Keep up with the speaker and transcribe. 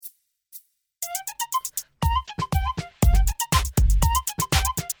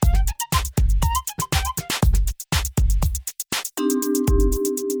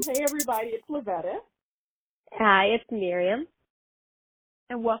everybody. It's Lavetta. Hi, it's Miriam.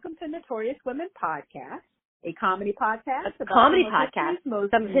 And welcome to Notorious Women Podcast, a comedy podcast about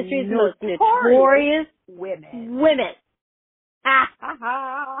some of history's most notorious women. I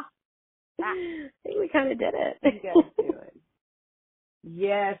think we kind of did it. You guys do it.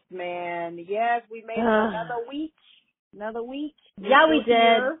 Yes, man. Yes, we made it another week. Yeah, we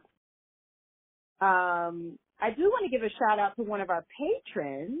did. I do want to give a shout out to one of our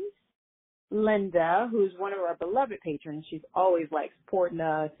patrons, Linda, who's one of our beloved patrons. She's always like supporting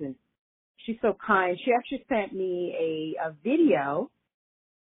us, and she's so kind. She actually sent me a video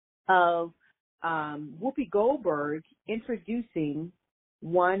of Whoopi Goldberg introducing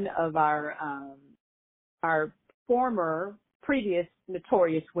one of our former previous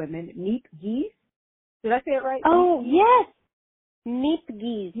notorious women, Meep Geese. Did I say it right? Oh, yes. Meep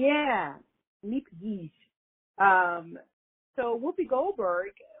Geese. Yeah, Meep Geese. So Whoopi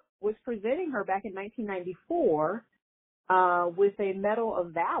Goldberg was presenting her back in 1994 with a Medal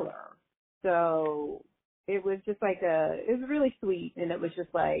of Valor. So it was just like it was really sweet, and it was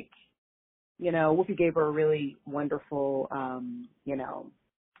just like, you know, Whoopi gave her a really wonderful,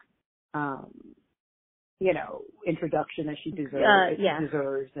 introduction that she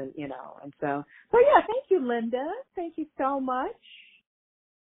deserves, and and so yeah, thank you, Linda. Thank you so much.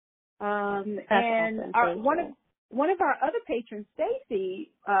 And awesome. one of our other patrons,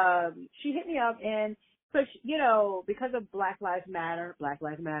 Stacy, she hit me up, and so she, because of Black Lives Matter,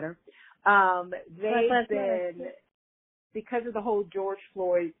 because of the whole George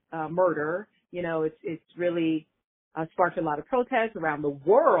Floyd murder, it's really sparked a lot of protests around the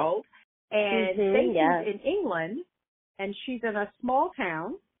world. And Stacy's in England, and she's in a small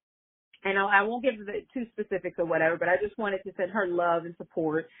town. And I won't give the too specifics or whatever, but I just wanted to send her love and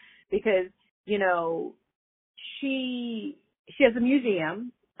support because, she has a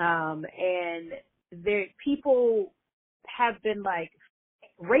museum, and people have been like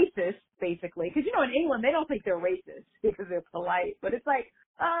racist, basically, because, in England, they don't think they're racist because they're polite, but it's like,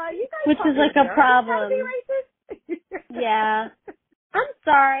 you guys which is like a problem. Be racist? Yeah. I'm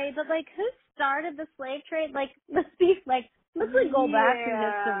sorry, but like, who started the slave trade? Like, let's go back to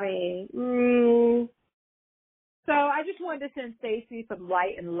history. So I just wanted to send Stacey some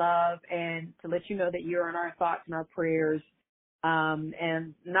light and love, and to let you know that you're in our thoughts and our prayers,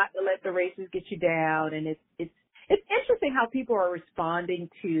 and not to let the races get you down. And it's interesting how people are responding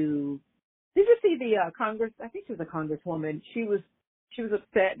to. Did you see the Congress? I think she was a congresswoman. She was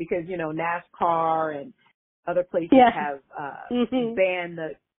upset because NASCAR and other places have banned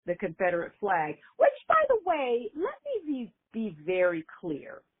the Confederate flag. Which, by the way, let me be very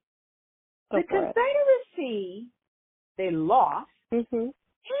clear. The Confederacy, they lost, and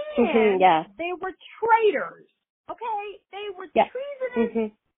they were traitors, okay? They were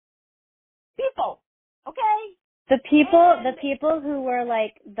treasonous people, okay? The people who were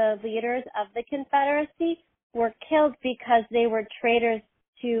like the leaders of the Confederacy were killed because they were traitors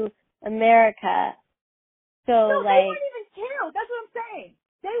to America. So, no, they weren't even killed. That's what I'm saying.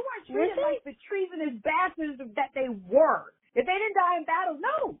 They weren't treated like the treasonous bastards that they were. If they didn't die in battle,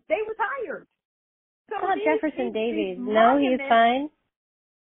 no, they retired. So Jefferson Davis. No, he's fine.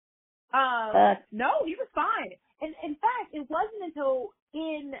 No, he was fine. And in fact, it wasn't until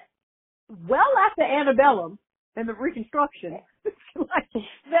well after antebellum and the Reconstruction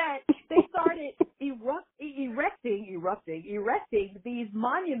that they started erecting these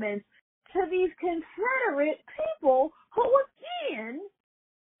monuments to these Confederate people who, again,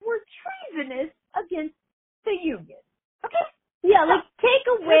 were treasonous against the Union. Okay? Yeah, take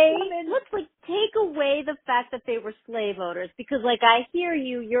away the fact that they were slave owners, because, I hear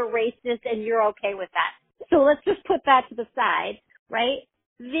you're racist and you're okay with that. So let's just put that to the side, right?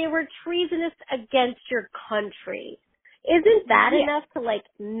 They were treasonous against your country. Isn't that enough to,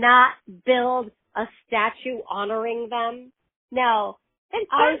 not build a statue honoring them? Now, and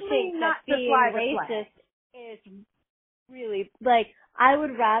I think that being racist is really, I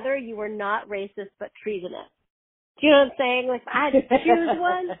would rather you were not racist but treasonous. Do you know what I'm saying? If I had to choose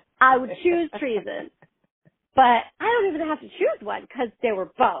one, I would choose treason. But I don't even have to choose one because they were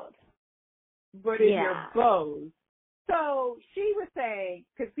both. But if you're both. So she was saying,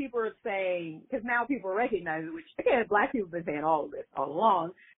 because now people recognize it, which, again, Black people have been saying all of this all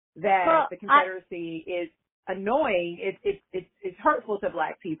along, that the Confederacy is annoying. It's hurtful to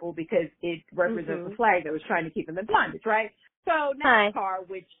Black people because it represents a flag that was trying to keep them in bondage, right? So NASCAR,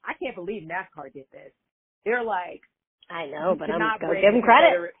 which I can't believe NASCAR did this. They're like, I know, but I'm not going to bring give them the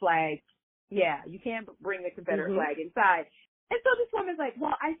credit. Confederate flag. Yeah, you can't bring the Confederate flag inside. And so this woman's like,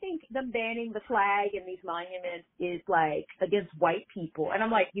 well, I think them banning the flag and these monuments is like against white people. And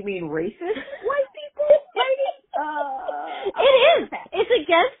I'm like, you mean racist white people, lady? It is. It's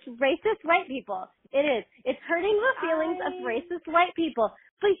against racist white people. It is. It's hurting the feelings of racist white people.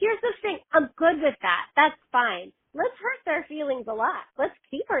 But here's the thing. I'm good with that. That's fine. Let's hurt their feelings a lot. Let's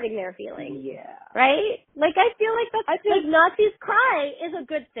keep hurting their feelings. Yeah. Right? Like, I feel like that's, like, Nazis cry is a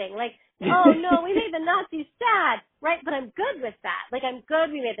good thing. Like, oh, no, we made the Nazis sad. Right? But I'm good with that. Like, I'm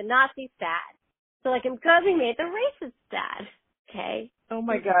good we made the Nazis sad. So, like, I'm good we made the racists sad. Okay? Oh,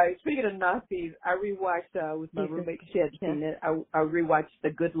 my God. Speaking of Nazis, I rewatched with my roommate. She hadn't seen it. I rewatched The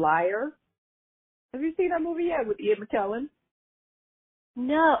Good Liar. Have you seen that movie yet with Ian McKellen?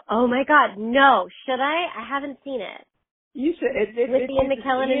 No. Oh, my God. No. Should I? I haven't seen it. You should. With Ian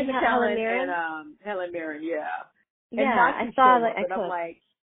McKellen and Helen Mirren? And Helen Mirren, yeah. Yeah, and I saw it.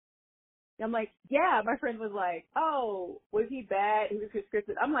 I'm like, yeah. My friend was like, oh, was he bad? He was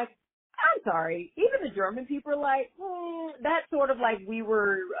conscripted. I'm like, I'm sorry. Even the German people are like, that sort of like we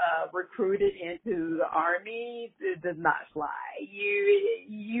were recruited into the army. It does not fly.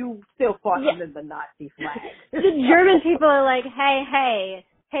 You still fought under the Nazi flag. The German people are like, hey,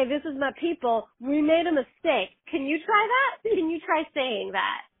 this is my people. We made a mistake. Can you try that? Can you try saying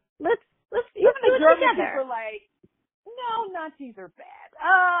that? Let's do it German together. People are like, no, Nazis are bad.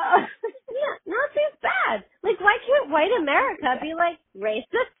 Yeah, Nazis bad. Like, why can't white America be like,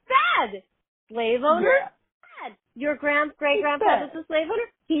 racist bad? Slave owner bad. Your great-grandpa was a slave owner?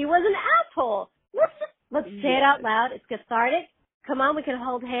 He was an asshole. Let's say it out loud. It's cathartic. Come on, we can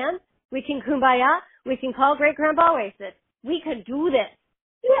hold hands. We can kumbaya. We can call great-grandpa racist. We can do this.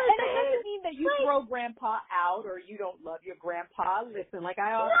 Yeah, and it doesn't mean that you throw grandpa out or you don't love your grandpa. Listen, like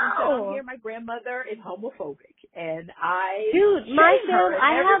I often say on here, my grandmother is homophobic, and my family,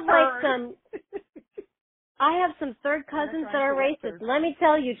 I have some third cousins that are racist. Let me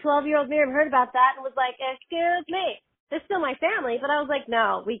tell you, 12-year-old Miriam heard about that and was like, excuse me. They're still my family, but I was like,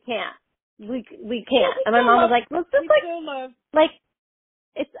 no, we can't. We can't. And my mom was like, let's just and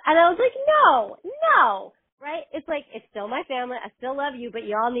I was like, no. Right? It's like, it's still my family. I still love you, but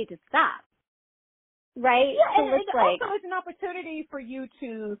y'all need to stop. Right? Yeah, so and also it's an opportunity for you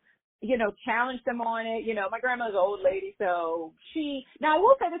to, challenge them on it. My grandmother's an old lady, so now I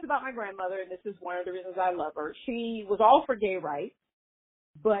will say this about my grandmother, and this is one of the reasons I love her. She was all for gay rights,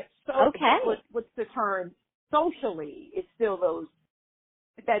 but what's the term? Socially, it's still the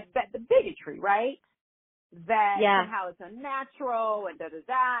bigotry, right? That somehow it's unnatural and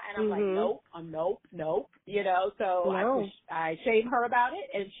da-da-da, and I'm like, nope, so I shame her about it,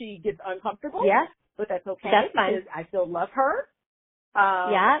 and she gets uncomfortable, but that's okay, that's fine. because I still love her,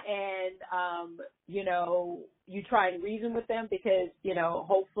 and, you try and reason with them because,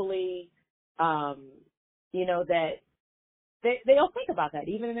 hopefully, that they'll think about that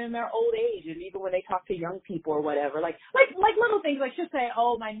even in their old age and even when they talk to young people or whatever. Like little things, like she'll say,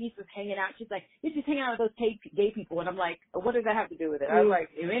 oh, my niece is hanging out. She's like, she's hanging out with those gay people. And I'm like, what does that have to do with it? I was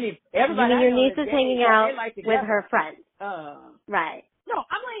like, everybody. Your niece is hanging out with her friends. Right. No,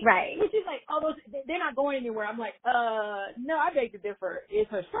 I'm like, she's like, oh, they're not going anywhere. I'm like, no, I beg to differ.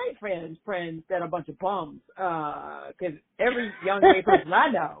 It's her straight friends that are a bunch of bums. Cause every young gay person I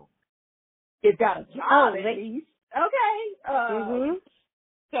know has got a job at least. Okay.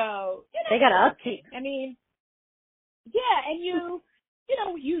 So, they got to upkeep. I mean, yeah, and you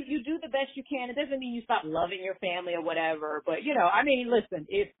do the best you can. It doesn't mean you stop loving your family or whatever, but I mean, listen,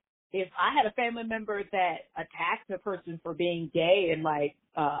 if I had a family member that attacked a person for being gay and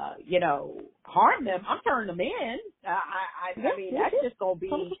harm them, I'm turning them in. I mean, that's just gonna be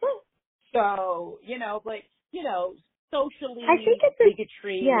 100%. so, but socially, I think it's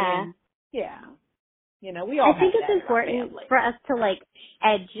bigotry. We all. I think it's important for us to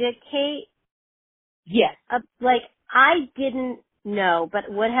educate. Yes. I didn't know, but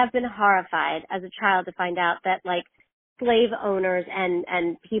would have been horrified as a child to find out that slave owners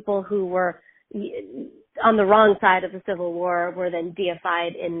and people who were on the wrong side of the Civil War were then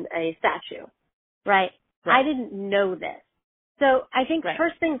deified in a statue. Right? I didn't know this. So I think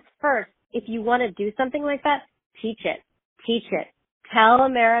first things first, if you want to do something like that, teach it. Tell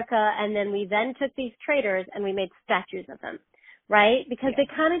America, and then we then took these traitors and we made statues of them, right? Because they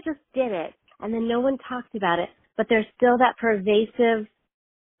kind of just did it, and then no one talked about it, but there's still that pervasive,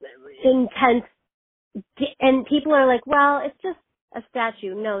 intense, and people are like, well, it's just a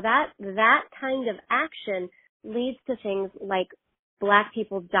statue. No, that kind of action leads to things like Black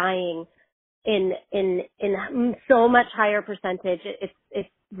people dying in so much higher percentage. It's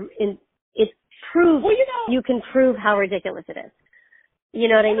proof. Well, you can prove how ridiculous it is. You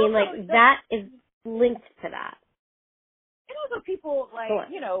know what I mean? That is linked to that. And also people like, Sure.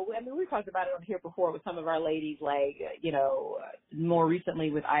 you know, I mean, we talked about it on here before with some of our ladies, like, you know, more recently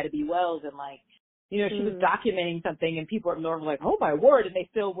with Ida B. Wells, and like, you know, she was documenting something and people were like, oh my word, and they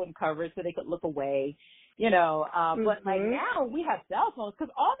still wouldn't cover it so they could look away, you know, but like now we have cell phones,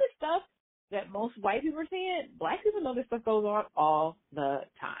 because all this stuff that most white people are seeing, black people know this stuff goes on all the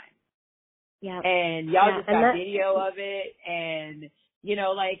time. Yeah. And y'all just got video of it, and you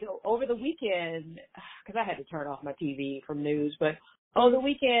know, like over the weekend, because I had to turn off my TV from news, but over the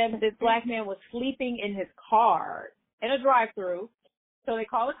weekend, this black man was sleeping in his car in a drive-through. So they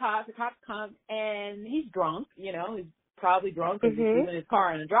call the cops come, and he's drunk, you know, he's probably drunk because he's sleeping in his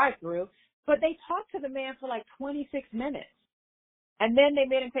car in a drive-through. But they talked to the man for like 26 minutes. And then they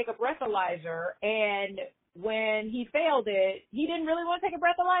made him take a breathalyzer, and when he failed it, he didn't really want to take a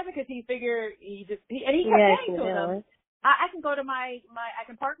breathalyzer because he figured he kept saying to them, I can go to I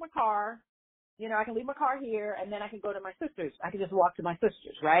can park my car, you know, I can leave my car here, and then I can go to my sister's. I can just walk to my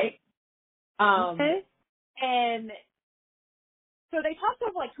sister's, right? And so they talked to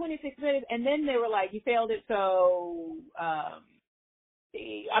him for like 26 minutes, and then they were like, you failed it, so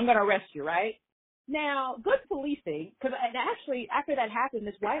I'm going to arrest you, right? Now, good policing, because actually after that happened,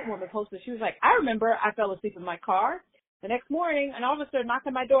 this white woman posted, she was like, I remember I fell asleep in my car the next morning, an officer knocked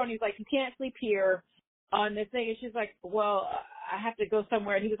on my door, and he's like, you can't sleep here on this thing. And she's like, well, I have to go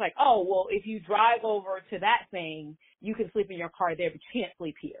somewhere. And he was like, oh, well, if you drive over to that thing, you can sleep in your car there, but you can't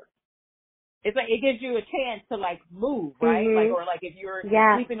sleep here. It's like, it gives you a chance to like move, right? Like, or like if you're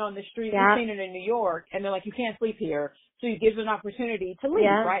sleeping on the street, we've seen it in New York, and they're like, you can't sleep here. So it gives an opportunity to leave,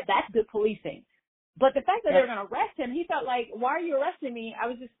 right? That's good policing. But the fact that they're going to arrest him, he felt like, why are you arresting me? I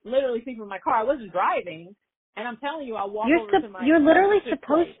was just literally sleeping in my car. I wasn't driving. And I'm telling you, I'll walk over to my You're literally sister's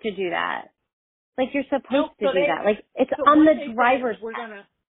supposed place. to do that. Like, you're supposed to do that. Like, it's so on once the they driver's said,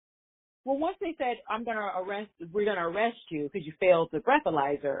 once they said, we're going to arrest you because you failed the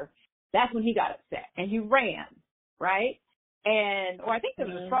breathalyzer, that's when he got upset. And he ran, right? Or I think there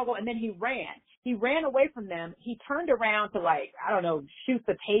was a struggle, and then he ran. He ran away from them. He turned around to, like, I don't know, shoot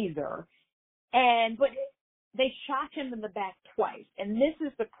the taser. But they shot him in the back twice. And this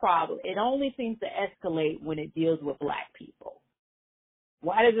is the problem. It only seems to escalate when it deals with black people.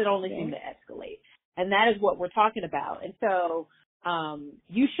 Why does it only seem to escalate? And that is what we're talking about. And so,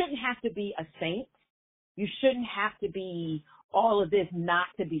 you shouldn't have to be a saint. You shouldn't have to be all of this not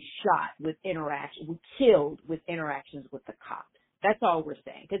to be killed with interactions with the cops. That's all we're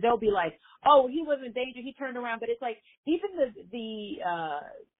saying. Because they'll be like, oh, he was in danger, he turned around. But it's like, even the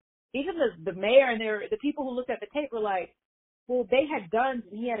mayor and the people who looked at the tape were like, well, they had guns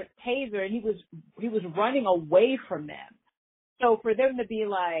and he had a taser and he was running away from them. So for them to be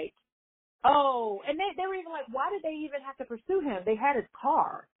like, oh, and they were even like, why did they even have to pursue him? They had his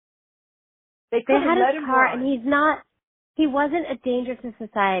car. They had his car, and he wasn't a danger to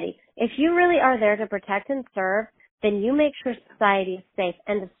society. If you really are there to protect and serve, then you make sure society is safe.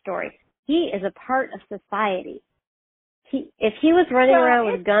 End of story. He is a part of society. If he was running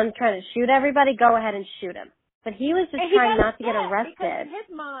around with guns trying to shoot everybody, go ahead and shoot him. But he was just trying not to get arrested. Because in his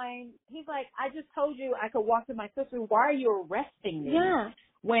mind, he's like, I just told you I could walk to my sister. Why are you arresting me? Yeah.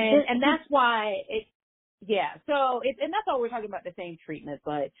 And that's why and that's all we're talking about, the same treatment.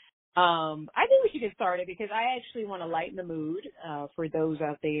 But I think we should get started because I actually want to lighten the mood for those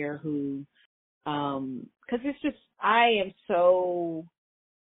out there who, because it's just, I am so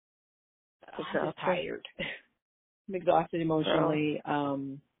tired. I'm exhausted emotionally.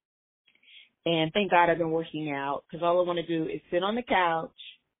 And thank God I've been working out because all I want to do is sit on the couch,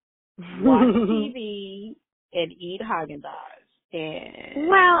 watch TV, and eat Haagen-Dazs.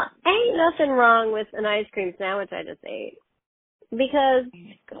 Well, ain't nothing wrong with an ice cream sandwich I just ate. Because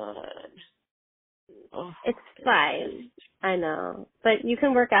it's fine. I know. But you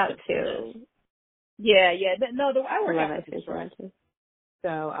can work out too. Yeah. I work out with sandwiches. So,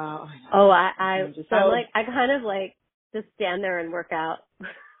 I kind of like just stand there and work out.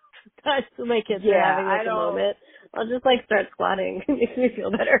 So my kids are having like a moment. I'll just like start squatting. It makes me feel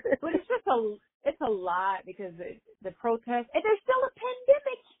better. But it's just it's a lot because the protests, and there's still a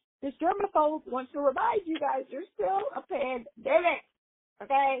pandemic. This germaphobe wants to remind you guys there's still a pandemic.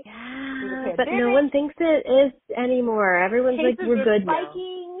 Okay? Yeah, but no one thinks it is anymore. Everyone's Cases like, we're good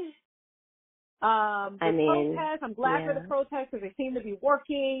spiking. Protests, I'm glad for the protests because they seem to be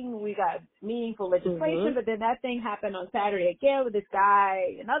working. We got meaningful legislation, but then that thing happened on Saturday again with this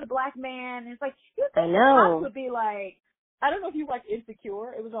guy, another black man. And it's like, you think the cops would be like, I don't know if you watched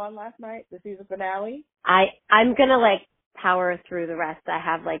Insecure. It was on last night, the season finale. I'm going to like power through the rest. I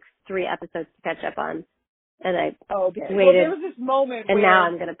have like 3 episodes to catch up on. And I waited. Well, there was this moment and where now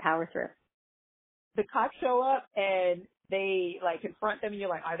I'm going to power through. The cops show up and they like confront them and you're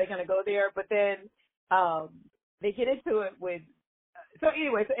like, are they going to go there? But then, they get into it with, so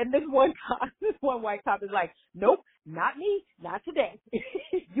anyway, and this one cop, this one white cop is like, nope, not me, not today.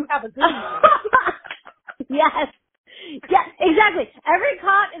 You have a good one. Yes. Yeah, exactly. Every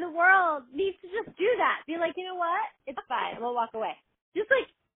cop in the world needs to just do that. Be like, you know what? It's fine. I'm going to walk away. Just like,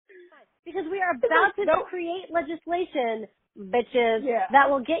 because we are about to create legislation, bitches, that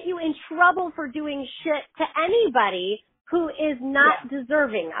will get you in trouble for doing shit to anybody who is not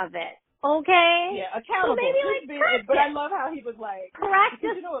deserving of it. Okay? Yeah, accountable. So maybe like practice. But I love how he was like,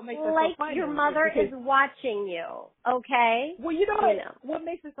 practice you know what makes it like so funny your mother is watching you. Okay? Well, you know what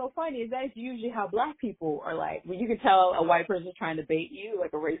makes it so funny is that's usually how black people are like. When you can tell a white person's trying to bait you, like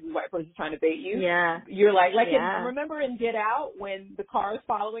a racist white person's trying to bait you. Yeah. You're like remember in Get Out when the car is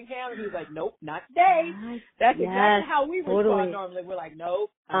following him and he's like, nope, not today. That's exactly how we respond normally. We're like, nope,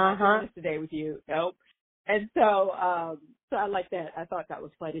 I'm not doing this today with you. Nope. And so I like that. I thought that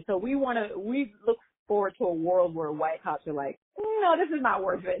was funny. So we look forward to a world where white cops are like, no, this is not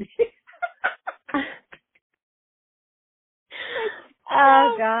worth it.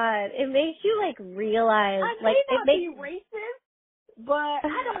 Oh God, it makes you like realize, I may not be racist, but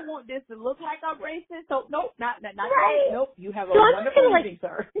I don't want this to look like I'm racist. So nope, not right. Nope, you have a wonderful evening,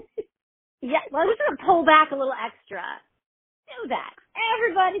 sir. Yeah, well, I'm just gonna pull back a little extra. Do that.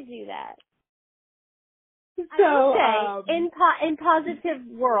 Everybody do that. So I would say, in positive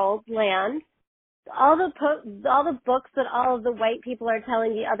world land, all the books that all of the white people are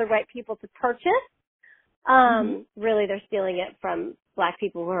telling the other white people to purchase, really they're stealing it from black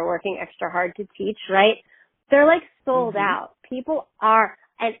people who are working extra hard to teach, right? They're like sold out. People are,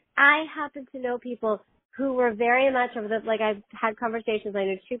 and I happen to know people who were very much like I've had conversations, I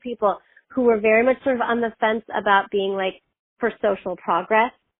know 2 people who were very much sort of on the fence about being like for social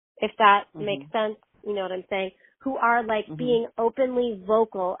progress, if that makes sense. You know what I'm saying? Who are like being openly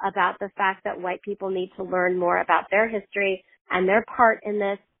vocal about the fact that white people need to learn more about their history and their part in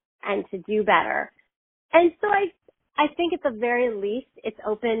this and to do better. And so I think at the very least it's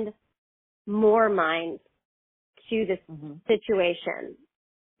opened more minds to this situation.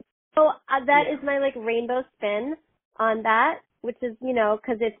 So that is my like rainbow spin on that, which is, you know,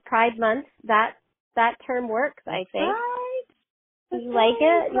 cause it's Pride Month. That term works, I think. Right. You like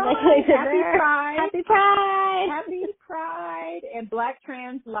it? You like it? Happy Pride. Happy Pride. Happy Pride. And Black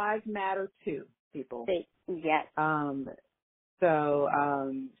trans lives matter too, people. Yes. So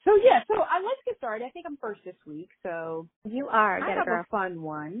let's get started. I think I'm first this week, so you are. I have a fun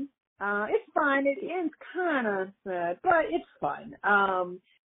one. It's fun. It ends kind of sad, but it's fun. I've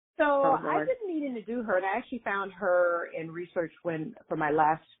been needing to do her, and I actually found her in research for my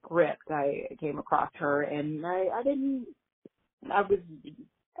last script. I came across her, and I was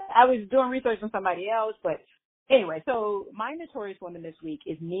doing research on somebody else, but anyway, so my notorious woman this week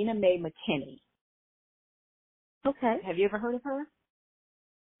is Mae McKinney. Okay. Have you ever heard of her?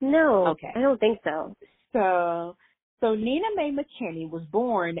 No. Okay. I don't think so. So Mae McKinney was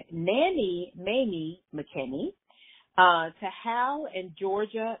born Nanny Mamie McKinney to Hal and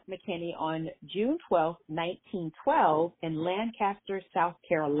Georgia McKinney on June 12, 1912 in Lancaster, South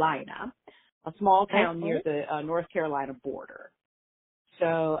Carolina, a small town near the North Carolina border.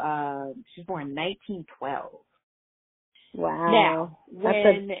 So she was born in 1912. Wow. Now, that's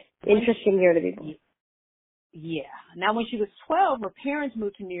an interesting year to be born. Yeah. Now, when she was 12, her parents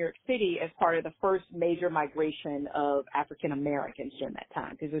moved to New York City as part of the first major migration of African Americans during that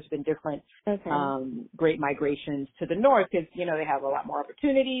time, because there's been different great migrations to the north, because, you know, they have a lot more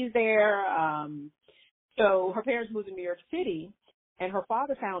opportunities there. So her parents moved to New York City, and her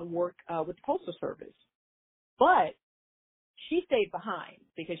father found work with the Postal Service. But she stayed behind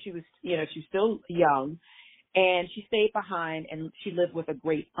because she was still young, and she stayed behind, and she lived with a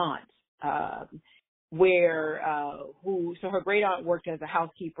great aunt. So her great aunt worked as a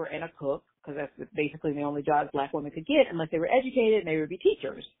housekeeper and a cook, because that's basically the only jobs black women could get unless they were educated, and they would be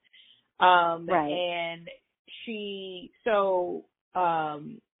teachers. And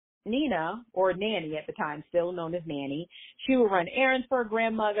Nina, or Nanny at the time, still known as Nanny, she would run errands for her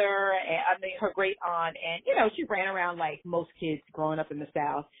grandmother, her great aunt, and, you know, she ran around like most kids growing up in the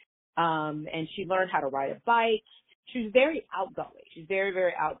South. And she learned how to ride a bike. She was very outgoing. She's very,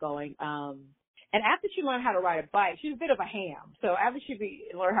 very outgoing. And after she learned how to ride a bike, she was a bit of a ham. So after she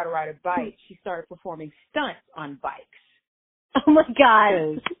learned how to ride a bike, she started performing stunts on bikes. Oh my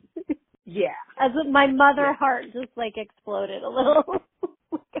God. Yeah. As if my mother heart just like exploded a little.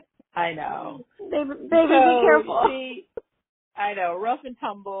 I know. Baby, be careful. I know, rough and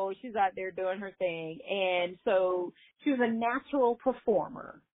tumble. She's out there doing her thing. And so she was a natural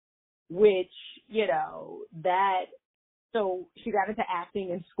performer, which, you know, that so she got into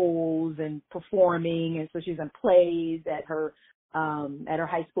acting in schools and performing, and so she was in plays at her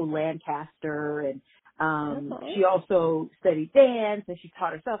high school Lancaster, and she also studied dance, and she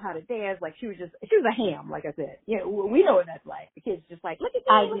taught herself how to dance. Like she was a ham, like I said. You know, we know what that's like. The kids just like, look at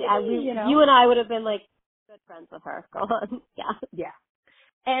me, you know. You and I would have been like good friends with her. Go on. Yeah.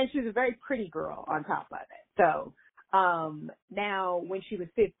 And she was a very pretty girl on top of it. So, now when she was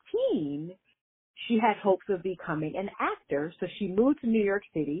 15, she had hopes of becoming an actor. So she moved to New York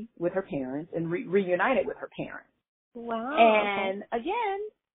City with her parents and reunited with her parents. Wow. And again,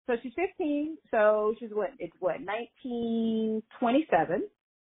 so she's 15. So she's 1927.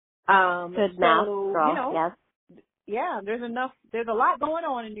 Good math, girl. You know, yes. Yeah, there's a lot going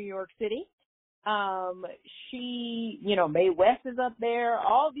on in New York City. She, you know, Mae West is up there.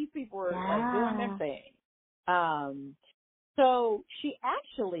 All these people are like doing their thing. So she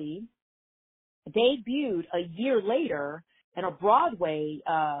actually debuted a year later in a Broadway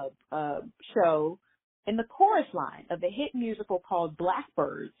show in the chorus line of the hit musical called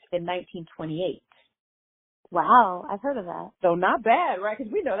Blackbirds in 1928. Wow, I've heard of that. So not bad, right?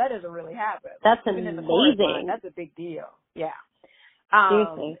 Because we know that doesn't really happen. That's Even amazing. in the chorus line, that's a big deal. Yeah.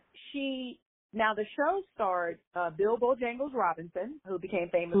 Seriously. Now the show starred Bill Bojangles Robinson, who became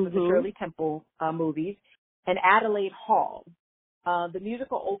famous with the Shirley Temple movies, and Adelaide Hall. The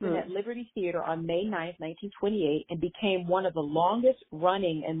musical opened at Liberty Theater on May 9th, 1928, and became one of the longest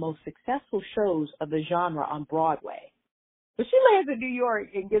running and most successful shows of the genre on Broadway. So she lands in New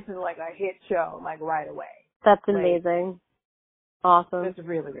York and gets in like a hit show like right away. That's amazing. Awesome. That's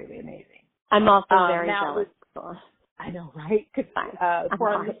really, really amazing. I'm also very jealous. I know, right? Cause, for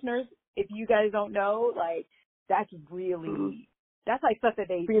our listeners, if you guys don't know, like, that's really, that's like stuff that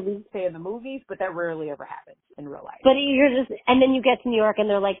they really say in the movies, but that rarely ever happens in real life. But and then you get to New York and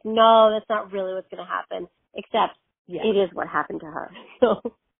they're like, no, that's not really what's going to happen, except it is what happened to her. So,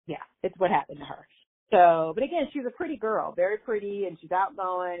 yeah, it's what happened to her. So, but again, she's a pretty girl, very pretty, and she's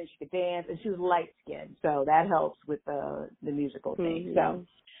outgoing, and she could dance, and she was light-skinned, so that helps with the musical thing. So,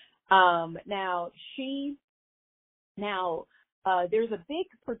 there's a big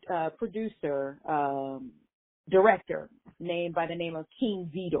producer, director named by the name of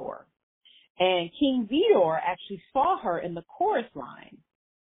King Vidor. And King Vidor actually saw her in the chorus line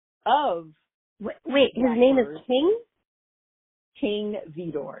of... Wait, his name is King? King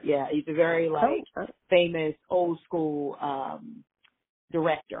Vidor. Yeah, he's a very, famous old school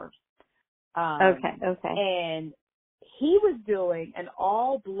director. Okay. And he was doing an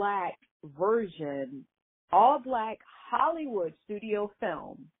all-black Hollywood studio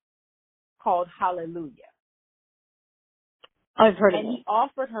film called Hallelujah. I've heard of it. And he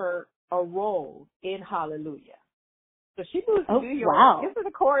offered her a role in Hallelujah. So she moves to New York, gets to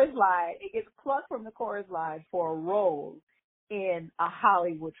the chorus line, and gets plucked from the chorus line for a role in a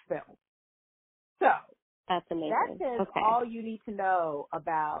Hollywood film. So that's amazing. That says all you need to know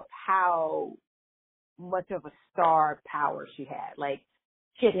about how much of a star power she had. Like,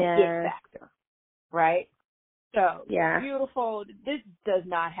 she had a it factor, right? So, beautiful. This does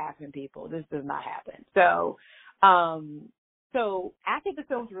not happen, people. This does not happen. So, after the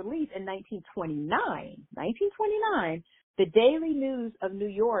film's release in 1929, the Daily News of New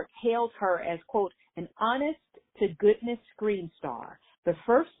York hailed her as, quote, an honest to goodness screen star, the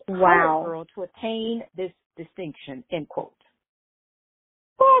first colored girl to attain this distinction, end quote.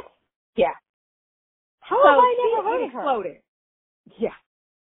 What? Yeah. How have I never heard of her? Exploded. Yeah.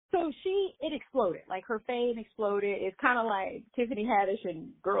 So it exploded. Like, her fame exploded. It's kind of like Tiffany Haddish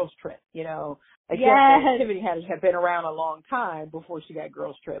and Girls Trip, you know. Except Tiffany Haddish had been around a long time before she got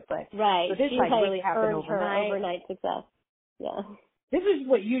Girls Trip. But so this really happened overnight. Her overnight success. Yeah. This is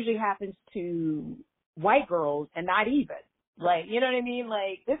what usually happens to white girls, and not even. Like, you know what I mean?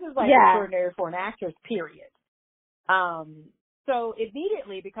 Like, this is like extraordinary for an actress, period. So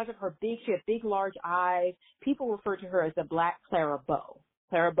immediately, because of her she had big, large eyes, people refer to her as the Black Clara Bow.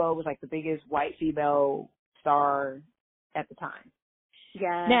 Clara Bow was like the biggest white female star at the time.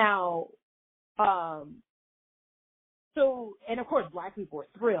 Yeah. Now, and of course, black people were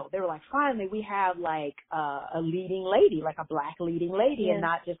thrilled. They were like, finally, we have like a leading lady, like a black leading lady, and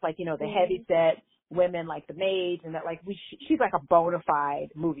not just like, you know, the heavy set women like the maids, and that like she's like a bona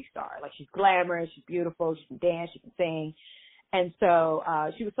fide movie star. Like, she's glamorous, she's beautiful, she can dance, she can sing. And so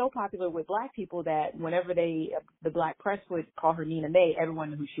she was so popular with black people that whenever the black press would call her Nina May, everyone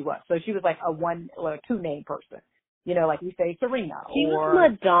knew who she was. So she was like a two-name person. You know, like we say Serena she or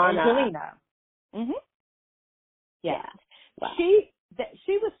was Madonna. Angelina. Mm-hmm. Yeah. Wow. She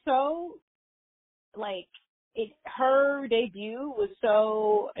was so, like, her debut was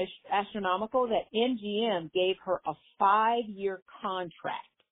so astronomical that MGM gave her a 5-year contract.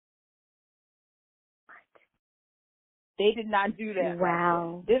 They did not do that.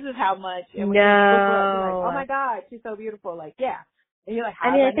 Wow. This is how much. And when no. you look her up, you're like, oh my God, she's so beautiful. Like, yeah. And you're like, how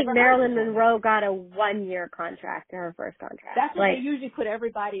I think Marilyn Monroe got a 1-year contract to her first contract. That's what they usually put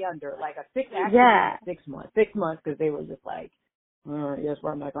everybody under, like a 6 months. 6 months, because they were just like, yes,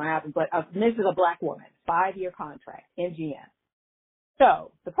 well, I'm not going to happen. But this is a black woman, 5-year contract, MGM.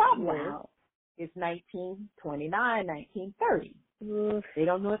 So the problem is 1929, 1930. Oof. They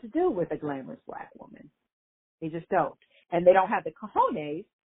don't know what to do with a glamorous black woman. They just don't. And they don't have the cojones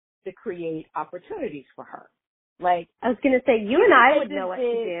to create opportunities for her. Like, I was going to say, you and I would know what to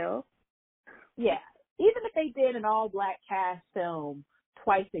do. Yeah. Even if they did an all-black cast film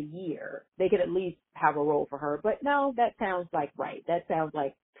twice a year, they could at least have a role for her. But no, that sounds like right. That sounds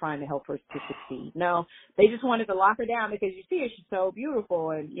like trying to help her to succeed. No, they just wanted to lock her down because you see her, she's so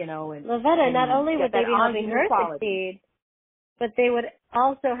beautiful and, you know. And Lavetta, not only would they be helping her succeed, but they would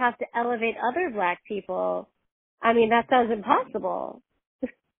also have to elevate other black people. I mean, that sounds impossible.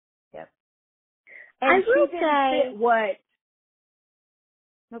 Yep. And I will say what.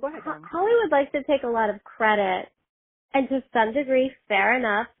 No, go ahead. Hollywood likes to take a lot of credit, and to some degree, fair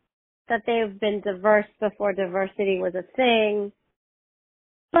enough, that they've been diverse before diversity was a thing.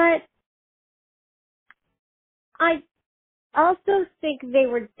 But I also think they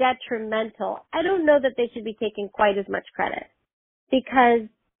were detrimental. I don't know that they should be taking quite as much credit because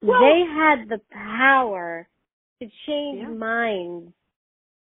they had the power to change minds.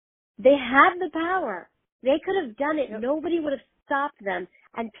 They had the power. They could have done it. Yep. Nobody would have stopped them,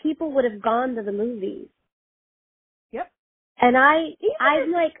 and people would have gone to the movies. Yep. And I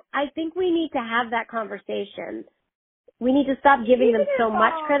think we need to have that conversation. We need to stop giving them so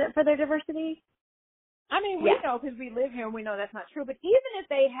much credit for their diversity. I mean, we know because we live here and we know that's not true. But even if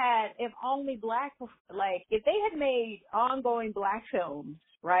they had, if they had made ongoing black films,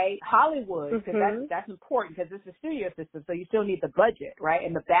 right? Hollywood, because that's important because it's a studio system, so you still need the budget, right?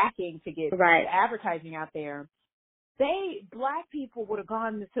 And the backing to get the advertising out there. Black people would have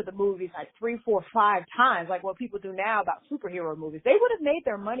gone to the movies like 3, 4, 5 times, like what people do now about superhero movies. They would have made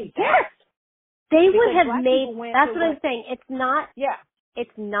their money back. Yes. They would have made, that's what I'm saying. It's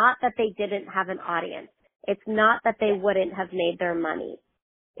not that they didn't have an audience. It's not that they wouldn't have made their money.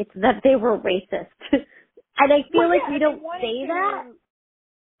 It's that they were racist. And I feel like we don't say that.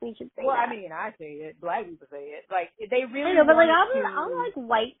 We should say that. Well, I mean, I say it. Black people say it. Like, they really I know, but like, I'll like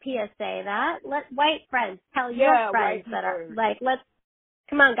white PSA that. Let white friends tell your friends that are, like,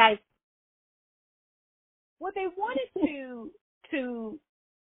 come on, guys. Well, they wanted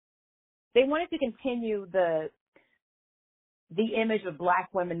they wanted to continue the image of black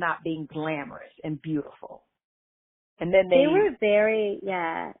women not being glamorous and beautiful. And then they were very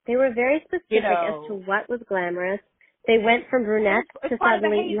specific as to what was glamorous. They went from brunette to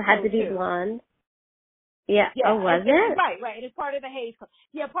suddenly you had to be blonde. Yeah. Oh, was it? Right. And it's part of the Hays Code.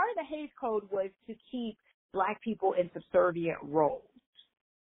 Yeah, part of the Hays Code was to keep black people in subservient roles.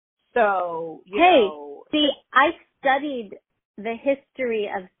 So, you know. See, I studied the history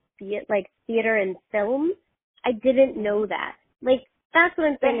of theater and film. I didn't know that. Like, that's what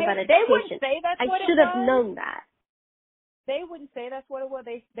I'm saying about education. They wouldn't say that's what it was. I should have known that. They wouldn't say that's what it was.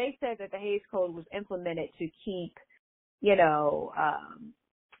 They said that the Hays Code was implemented to keep, you know,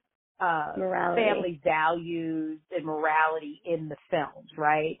 family values and morality in the films,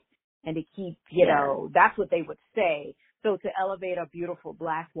 right? And to keep, you know, that's what they would say. So to elevate a beautiful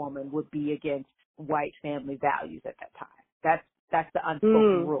black woman would be against white family values at that time. That's the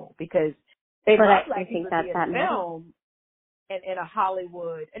unspoken rule because they love black people to be in film and in a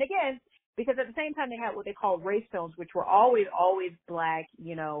Hollywood. And again, because at the same time they had what they call race films, which were always black,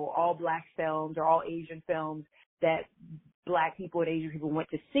 you know, all black films or all Asian films that black people and Asian people went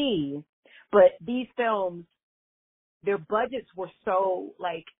to see. But these films, their budgets were so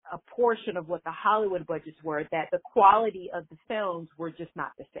like a portion of what the Hollywood budgets were that the quality of the films were just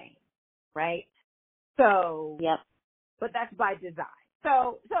not the same, right? So, but that's by design.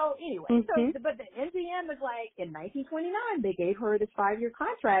 So anyway, but the MGM was like, in 1929, they gave her this 5-year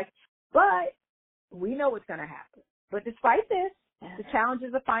contract, but we know what's going to happen. But despite this, the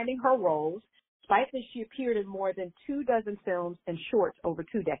challenges of finding her roles, despite this, she appeared in more than 24 films and shorts over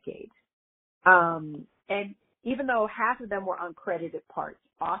 2 decades. And even though half of them were uncredited parts,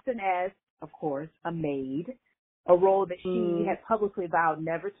 often as, of course, a maid, a role that she had publicly vowed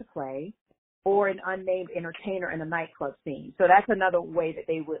never to play, or an unnamed entertainer in a nightclub scene. So that's another way that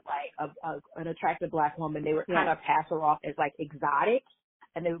they would, like, an attractive black woman, they would kind of pass her off as, like, exotic,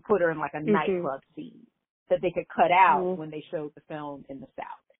 and they would put her in, like, a nightclub scene. that they could cut out when they showed the film in the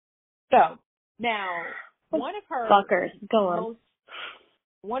South. So now one of her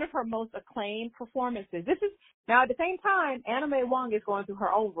most acclaimed performances. This is now at the same time, Anna Mae Wong is going through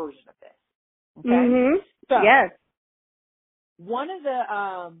her own version of this. Okay. So yes. one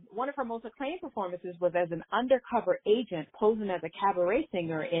of her most acclaimed performances was as an undercover agent posing as a cabaret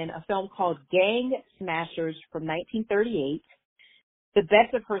singer in a film called Gang Smashers from 1938, the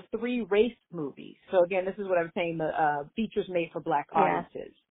best of her 3 race movies. So again, this is what I'm saying, the features made for Black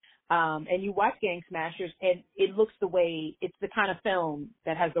audiences. And you watch Gang Smashers, and it looks it's the kind of film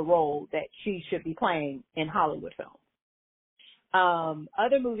that has the role that she should be playing in Hollywood films.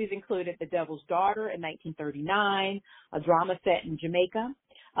 Other movies included The Devil's Daughter in 1939, a drama set in Jamaica,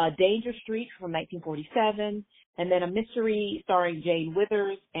 Danger Street from 1947, and then a mystery starring Jane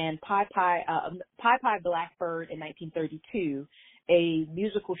Withers and Pie Pie Blackbird in 1932, a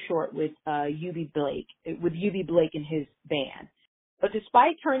musical short with UB Blake and his band. But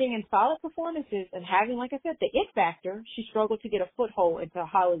despite turning in solid performances and having, like I said, the it factor, she struggled to get a foothold into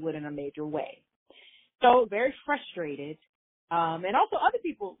Hollywood in a major way. So very frustrated. And also other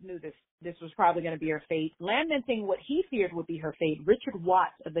people knew this was probably going to be her fate. Lamenting what he feared would be her fate, Richard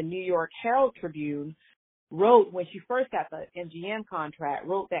Watts of the New York Herald Tribune wrote, when she first got the MGM contract,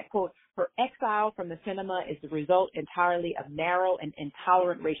 wrote that, quote, her exile from the cinema is the result entirely of narrow and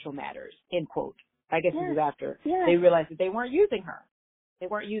intolerant racial matters, end quote. I guess this is after they realized that they weren't using her. They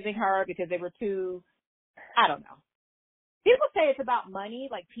weren't using her because they were too, I don't know. People say it's about money,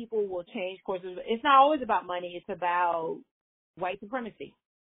 like people will change courses. It's not always about money. It's about white supremacy.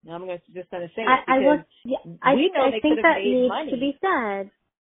 And I'm just going to say it because we know they could have made money. To be said.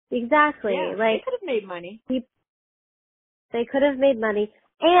 Exactly. Yeah, like they could have made money. They could have made money,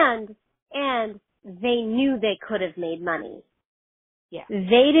 and they knew they could have made money. Yeah.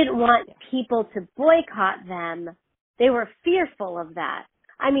 They didn't want people to boycott them. They were fearful of that.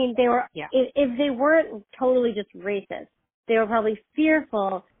 I mean, they were, if they weren't totally just racist, they were probably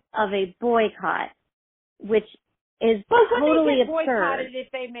fearful of a boycott, which is totally absurd. Boycotted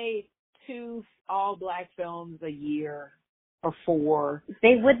if they made 2 all-black films a year or 4.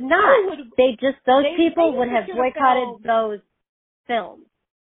 They would not. Those people would have boycotted those films.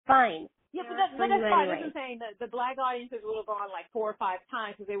 Fine. Yeah, but that's fine. Anyway. I'm saying that the black audiences would have gone like 4 or 5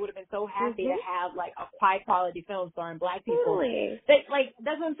 times because they would have been so happy to have like a high quality film starring black people. Totally. That's what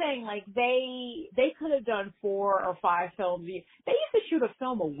I'm saying. Like they could have done 4 or 5 films. They used to shoot a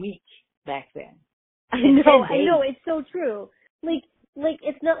film a week back then. I know, it's so true. Like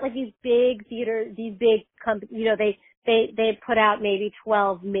it's not like these big theaters, these big companies. You know, they put out maybe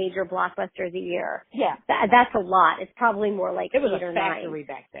 12 major blockbusters a year. Yeah, that's a lot. It's probably more like 8 or 9. It was a factory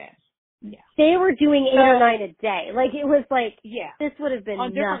back then. Yeah. They were doing 8 or 9 a day. Like it was like, this would have been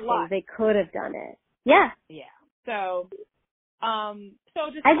nothing. Lots. They could have done it. Yeah. Yeah. So I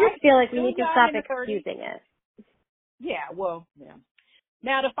just feel like we need to stop excusing it. Yeah. Well, yeah.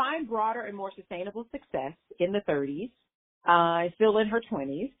 Now, to find broader and more sustainable success in the 30s, still in her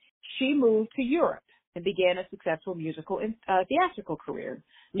 20s, she moved to Europe and began a successful musical and theatrical career.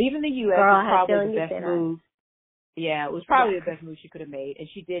 Leaving the U.S. was probably the best move. Yeah, it was probably the best move she could have made, and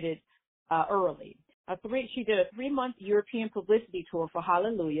she did it early. She did a 3-month European publicity tour for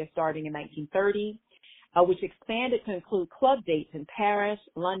Hallelujah starting in 1930, which expanded to include club dates in Paris,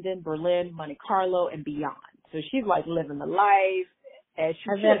 London, Berlin, Monte Carlo, and beyond. So she's like living the life as she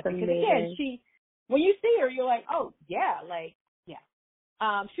should. Because again, when you see her, you're like, oh yeah,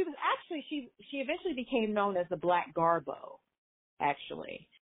 she was actually she eventually became known as the Black Garbo, actually.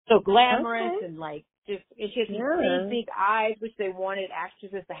 So glamorous and like she has these big eyes, which they wanted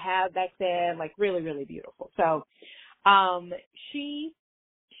actresses to have back then, like really, really beautiful. So, she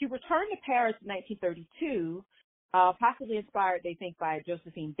returned to Paris in 1932, possibly inspired, they think, by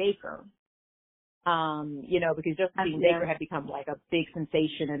Josephine Baker. Because Josephine Baker had become like a big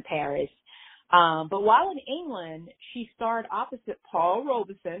sensation in Paris. But while in England, she starred opposite Paul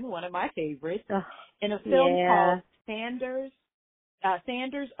Robeson, one of my favorites, in a film called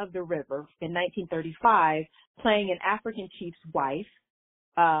Sanders of the River in 1935, playing an African chief's wife.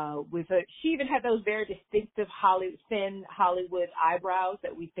 She even had those very distinctive thin Hollywood eyebrows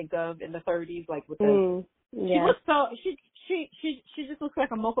that we think of in the 30s, like with the. She looks she just looks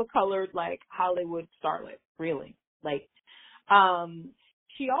like a mocha colored like Hollywood starlet, really. Like,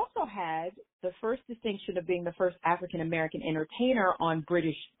 she also had the first distinction of being the first African American entertainer on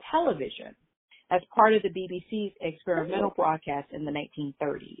British television, as part of the BBC's experimental broadcast in the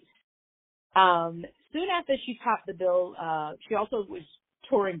 1930s. Soon after she topped the bill, she also was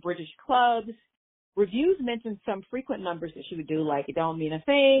touring British clubs Reviews mentioned some frequent numbers that she would do, like it don't mean a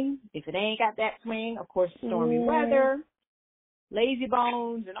thing, if it ain't got that swing, of course, stormy weather, lazy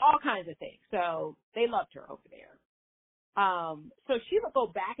bones, and all kinds of things. So they loved her over there. So she would go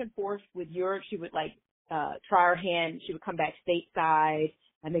back and forth with Europe. She would try her hand. She would come back stateside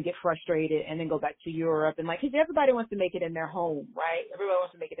and then get frustrated and then go back to Europe. And cause everybody wants to make it in their home, right? Everybody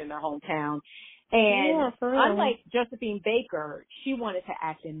wants to make it in their hometown. And unlike Josephine Baker, she wanted to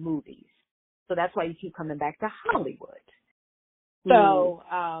act in movies. So that's why you keep coming back to Hollywood. So,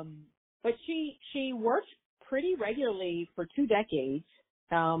 but she worked pretty regularly for 2 decades.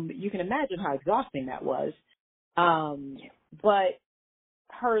 You can imagine how exhausting that was. But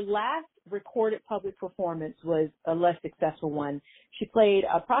her last recorded public performance was a less successful one. She played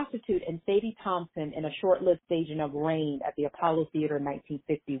a prostitute in Sadie Thompson in a short-lived staging of Rain at the Apollo Theater in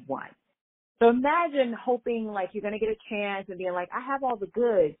 1951. So imagine hoping you're going to get a chance and being I have all the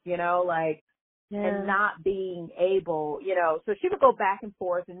goods, and not being able, so she would go back and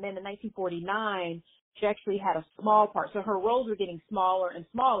forth. And then in 1949, she actually had a small part. So her roles were getting smaller and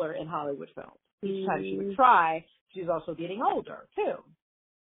smaller in Hollywood films. Each time she would try, she was also getting older too.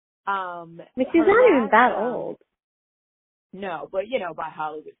 But she's not even that old. No, but by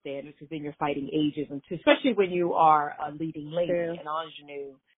Hollywood standards, because then you're fighting ageism too, especially when you are a leading lady, an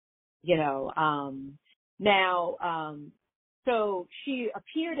ingenue, so she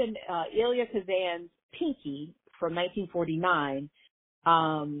appeared in Elia Kazan's Pinky from 1949,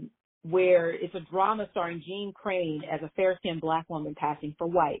 where it's a drama starring Jean Crane as a fair-skinned black woman passing for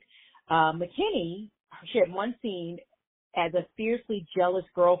white. McKinney, she had one scene as a fiercely jealous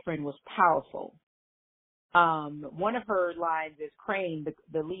girlfriend was powerful. One of her lines is Crane,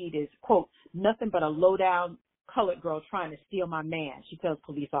 the lead is, quote, nothing but a low-down colored girl trying to steal my man, she tells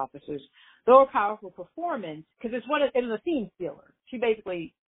police officers. Though a powerful performance, because it was a scene stealer. She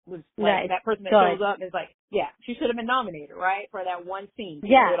basically was that person that shows up and is she should have been nominated, right, for that one scene. She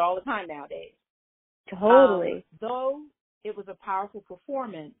do it all the time nowadays. Totally. Though it was a powerful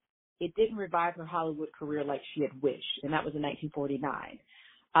performance, it didn't revive her Hollywood career like she had wished, and that was in 1949.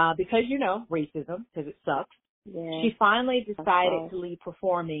 Because, racism, because it sucks. Yeah. She finally decided to leave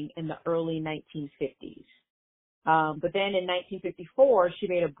performing in the early 1950s. But then in 1954, she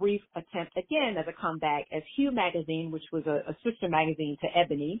made a brief attempt again as a comeback as Hue magazine, which was a sister magazine to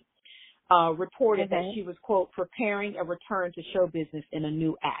Ebony, reported that she was, quote, preparing a return to show business in a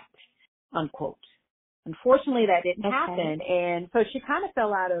new act, unquote. Unfortunately, that didn't happen. And so she kind of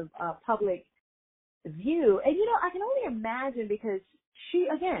fell out of public view. And, I can only imagine because she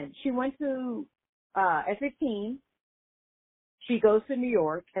went to, at 15, she goes to New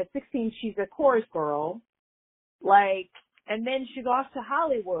York. At 16, she's a chorus girl. And then she goes to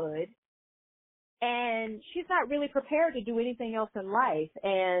Hollywood, and she's not really prepared to do anything else in life.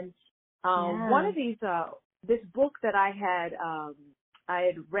 And one of these, this book that I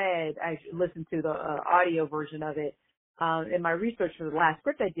had read, I listened to the audio version of it in my research for the last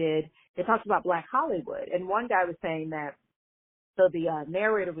script I did. It talks about Black Hollywood, and one guy was saying that. So the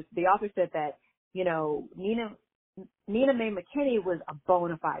the author said that Nina Mae McKinney was a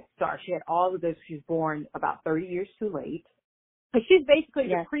bona fide star. She had all of this. She was born about 30 years too late. But she's basically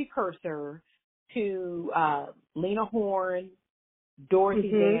the precursor to Lena Horne,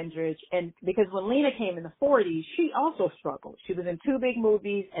 Dorothy Dandridge. And because when Lena came in the 40s, she also struggled. She was in 2 big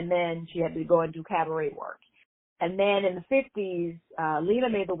movies, and then she had to go and do cabaret work. And then in the 50s, Lena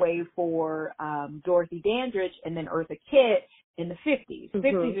made the way for Dorothy Dandridge and then Eartha Kitt in the 50s. The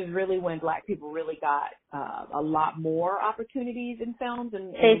 50s is really when Black people really got a lot more opportunities in films.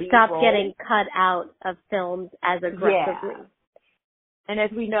 And they stopped getting cut out of films as aggressively. Yeah. And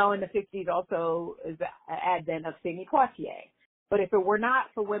as we know, in the 50s also is the advent of Sidney Poitier. But if it were not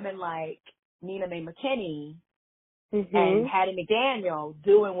for women like Nina Mae McKinney and Hattie McDaniel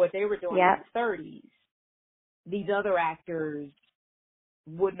doing what they were doing in the 30s, these other actors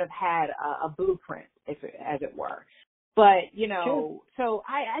wouldn't have had a blueprint, as it were. But, so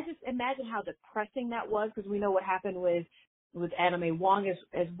I just imagine how depressing that was, because we know what happened with Anna Mae Wong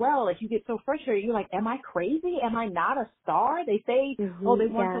as well. Like, you get so frustrated. You're like, am I crazy? Am I not a star? They say, they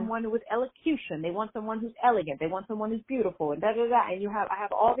want someone with elocution. They want someone who's elegant. They want someone who's beautiful, and da-da-da. And I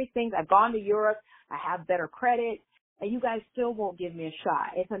have all these things. I've gone to Europe. I have better credit. And you guys still won't give me a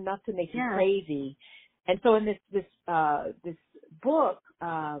shot. It's enough to make you crazy. And so in this book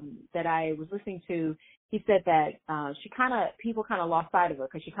that I was listening to, he said that people kind of lost sight of her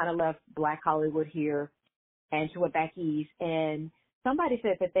because she kind of left Black Hollywood here and she went back east. And somebody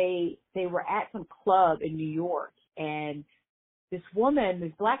said that they were at some club in New York, and this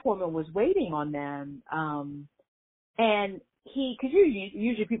Black woman was waiting on them. And because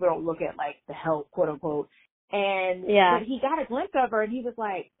usually people don't look at like the help, quote unquote, and but he got a glimpse of her and he was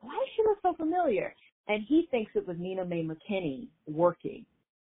like, why does she look so familiar? And he thinks it was Mae McKinney working,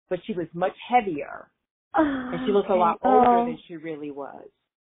 but she was much heavier and she looked a lot older than she really was.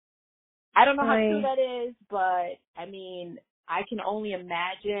 I don't know how true that is, but I mean, I can only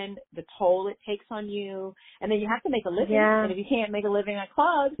imagine the toll it takes on you. And then you have to make a living. Yeah. And if you can't make a living at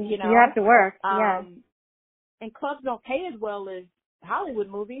clubs, you have to work. And clubs don't pay as well as Hollywood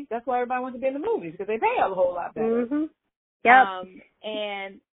movies. That's why everybody wants to be in the movies, because they pay a whole lot better. Mm-hmm. Yep.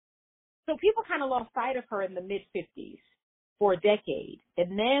 And so people kind of lost sight of her in the mid-50s for a decade.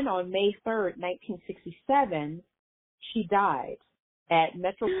 And then on May 3rd, 1967, she died at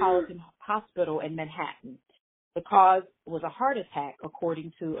Metropolitan Hospital in Manhattan. The cause was a heart attack,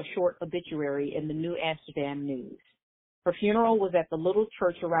 according to a short obituary in the New Amsterdam News. Her funeral was at the little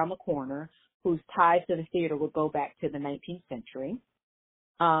church around the corner, whose ties to the theater would go back to the 19th century.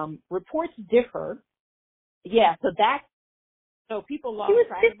 Reports differ. Yeah, so people lost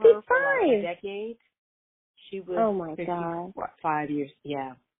sight of her for like a decade. She was 5 years,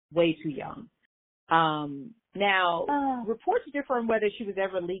 way too young. Now, reports differ on whether she was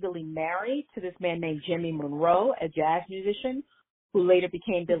ever legally married to this man named Jimmy Monroe, a jazz musician, who later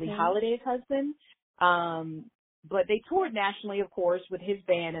became Billie Holiday's husband. But they toured nationally, of course, with his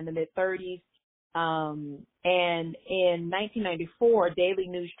band in the mid-30s. And in 1994, a Daily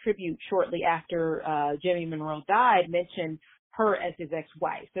News tribute shortly after Jimmy Monroe died mentioned her as his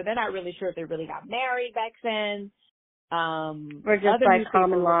ex-wife. So they're not really sure if they really got married back then. Or just by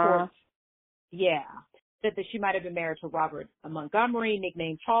common law. Yeah. Said that she might have been married to Robert Montgomery,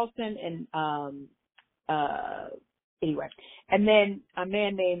 nicknamed Charleston, and anyway. And then a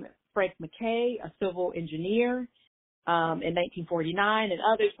man named Frank McKay, a civil engineer, in 1949, and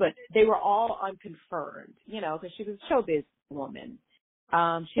others, but they were all unconfirmed, because she was a showbiz woman.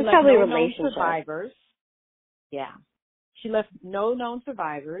 She left no known survivors. Yeah. She left no known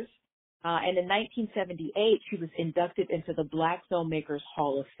survivors. And in 1978, she was inducted into the Black Filmmakers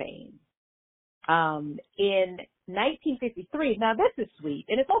Hall of Fame. In 1953, now this is sweet,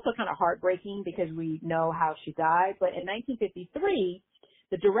 and it's also kind of heartbreaking because we know how she died, but in 1953,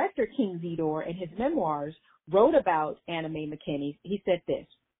 the director King Vidor, in his memoirs, wrote about Anna Mae McKinney. He said this,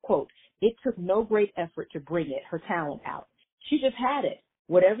 quote, "It took no great effort to bring her talent out. She just had it.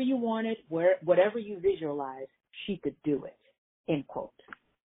 Whatever you wanted, whatever you visualized, she could do it," end quote.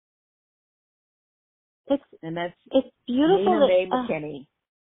 It's beautiful. Anna Mae McKinney.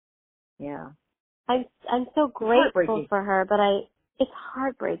 Yeah. I'm so grateful for her, but it's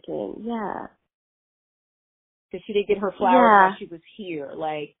heartbreaking. Yeah. Because she didn't get her flowers while she was here.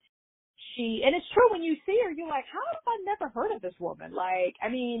 And it's true, when you see her, you're like, how have I never heard of this woman? I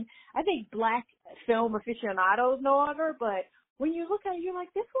think black film aficionados know of her, but when you look at her, you're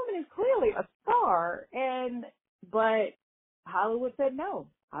like, this woman is clearly a star. But Hollywood said no.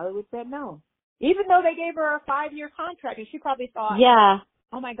 Even though they gave her a 5-year contract, and she probably thought,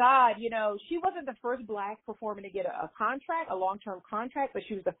 oh my God, she wasn't the first black performer to get a contract, a long-term contract, but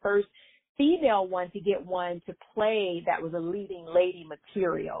she was the first female one to get one to play that was a leading lady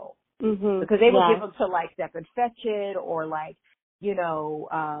material. Mm-hmm. Because they would give them to Stephen Fetchit or later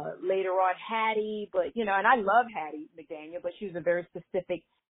on Hattie, but and I love Hattie McDaniel, but she was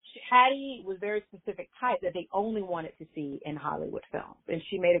Hattie was very specific type that they only wanted to see in Hollywood films, and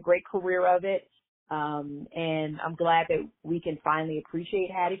she made a great career of it. And I'm glad that we can finally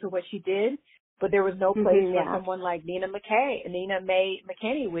appreciate Hattie for what she did, but there was no place for someone like Nina Mae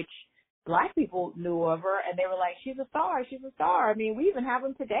McKinney, which black people knew of her, and they were like, she's a star. I mean, we even have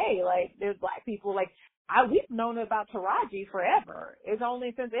them today. There's black people, we've known about Taraji forever. It's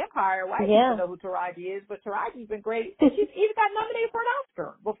only since Empire white people know who Taraji is, but Taraji's been great. And she's even got nominated for an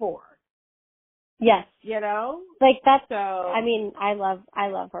Oscar before. Yes. That's, so, I mean, I love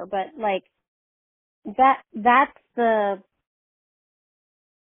her, but that's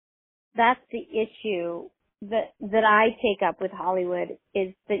the issue that I take up with Hollywood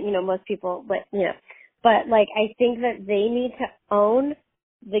is that, most people, but I think that they need to own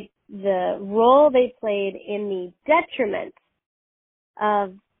the role they played in the detriment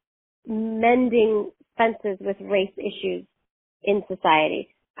of mending fences with race issues in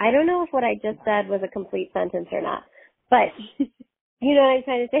society. I don't know if what I just said was a complete sentence or not, but you know what I'm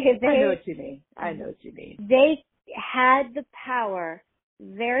trying to say? I know what you mean. They had the power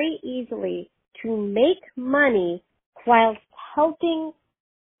very easily to make money whilst helping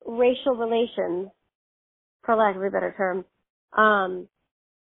racial relations, for lack of a better term.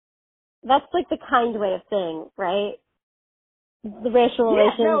 That's the kind way of saying, right? the racial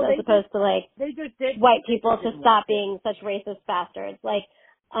relations as opposed to like they just did, white people to stop being such racist bastards. Like,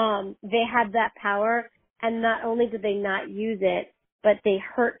 they had that power, and not only did they not use it, but they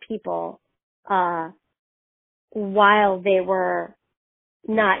hurt people, while they were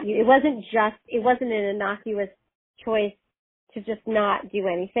not, it wasn't an innocuous choice to just not do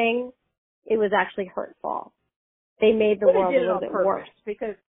anything. It was actually hurtful. They made the world a little bit worse.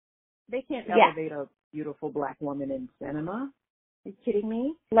 Because they can't elevate a beautiful black woman in cinema. Are you kidding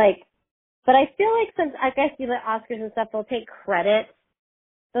me? Like, but I feel like since, I guess you let Oscars and stuff, they'll take credit.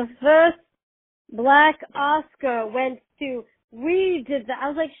 The first black Oscar went to, we did that. I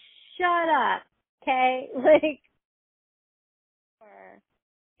was like, shut up, okay? Like,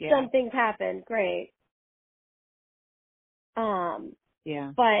 something's happened, great.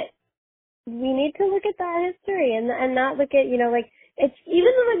 But we need to look at that history and not look at, like, it's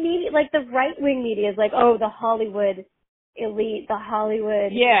even the media, like the right-wing media is like, oh, the Hollywood elite, the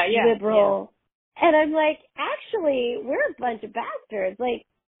Hollywood liberal. Yeah. And I'm like, actually, we're a bunch of bastards. Like,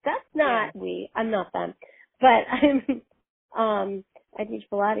 that's not I'm not them. But I'm, I teach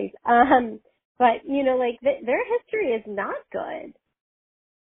Pilates. But, like, their history is not good.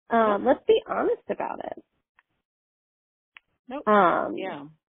 Let's be honest about it. Nope.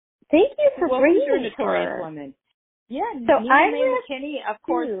 Thank you for bringing her. Woman. Yeah, so Mae McKinney, of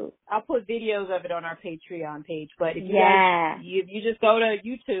course, I'll put videos of it on our Patreon page, but if you guys, you just go to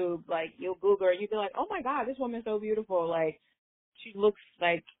YouTube, like, you'll Google her, and you'll be like, oh my God, this woman's so beautiful, like, she looks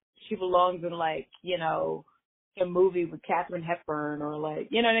like she belongs in, like, a movie with Katharine Hepburn, or like,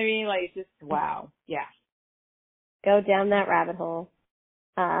 you know what I mean, like, it's just, wow, Go down that rabbit hole,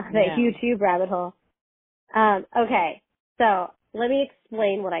 that YouTube rabbit hole. Okay, so let me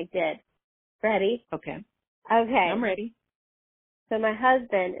explain what I did. Ready? Okay. I'm ready. So my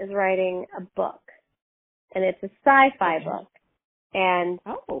husband is writing a book, and it's a sci-fi book. And,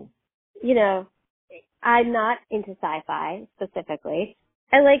 I'm not into sci-fi specifically.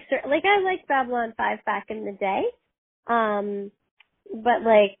 I liked Babylon 5 back in the day. But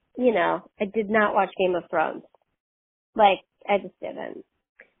I did not watch Game of Thrones. Like, I just didn't.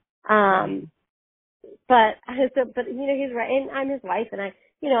 But he's right, and I'm his wife, and I'm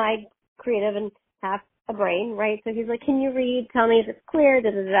creative and have a brain, right? So he's like, can you read? Tell me if it's clear, And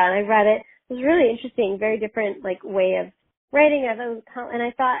I read it. It was really interesting, very different, like, way of writing. And I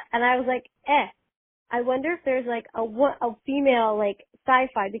was like, I wonder if there's, like, a female, like,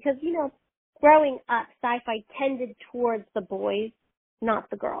 sci-fi, because, growing up, sci-fi tended towards the boys, not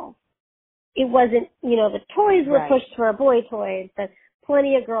the girls. It wasn't, the toys were pushed for boy toys, but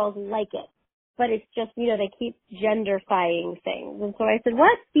plenty of girls like it. But it's just, they keep genderifying things. And so I said,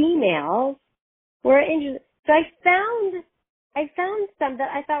 what females were interested? So I found some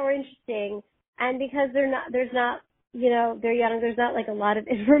that I thought were interesting. And because they're young, there's not like a lot of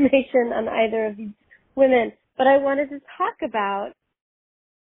information on either of these women. But I wanted to talk about,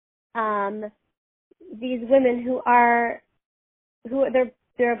 these women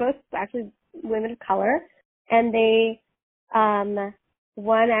they're both actually women of color. And they,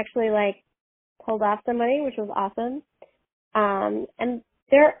 one actually like, pulled off somebody, which was awesome. And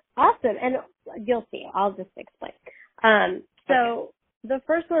they're awesome. And you'll see. I'll just explain. So the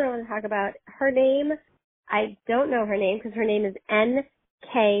first one I want to talk about, her name, I don't know her name because her name is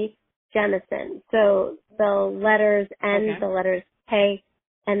N.K. Jemisin. So the letters N, the letters K,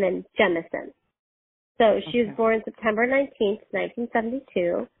 and then Jemisin. So she was born September 19th,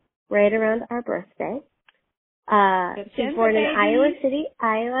 1972, right around our birthday. She was born in Iowa City,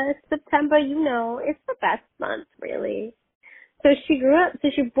 Iowa. September, it's the best month, really. So she was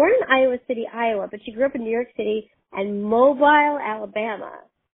born in Iowa City, Iowa, but she grew up in New York City and Mobile, Alabama.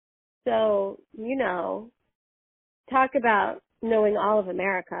 So, talk about knowing all of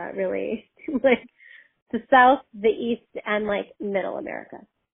America, really. Like, the South, the East, and, like, Middle America.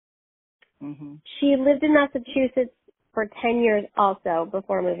 Mm-hmm. She lived in Massachusetts for 10 years also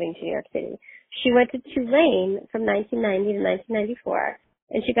before moving to New York City. She went to Tulane from 1990 to 1994,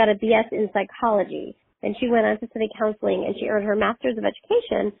 and she got a BS in psychology. And she went on to study counseling, and she earned her Master's of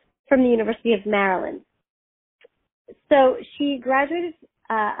Education from the University of Maryland. So she graduated.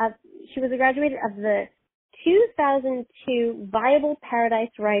 She was a graduate of the 2002 Bible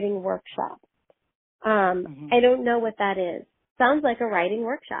Paradise Writing Workshop. I don't know what that is. Sounds like a writing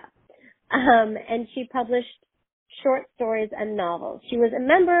workshop. And she published short stories and novels. She was a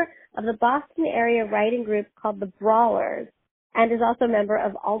member of the Boston area writing group called the Brawlers, and is also a member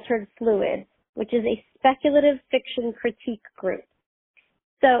of Altered Fluid, which is a speculative fiction critique group.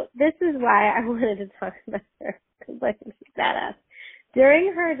 So this is why I wanted to talk about her, because I think she's badass.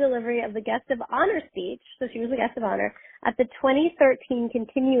 During her delivery of the Guest of Honor speech, so she was a Guest of Honor, at the 2013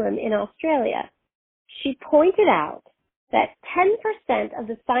 Continuum in Australia. She pointed out that 10% of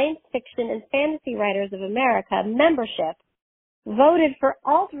the science fiction and fantasy writers of America membership voted for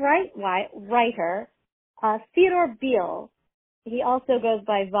alt-right writer Theodore Beale. He also goes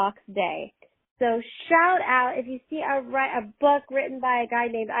by Vox Day. So shout out if you see a book written by a guy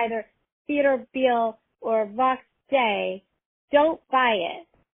named either Theodore Beale or Vox Day, don't buy it.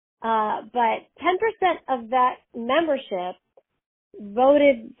 But 10% of that membership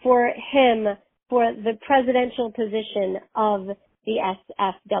voted for him for the presidential position of the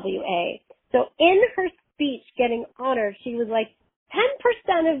SFWA. So in her speech getting honored, she was like,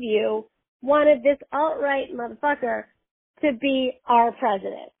 10% of you wanted this alt-right motherfucker to be our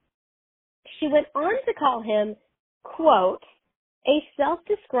president. She went on to call him, quote, a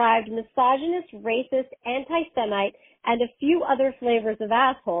self-described misogynist, racist, anti-Semite, and a few other flavors of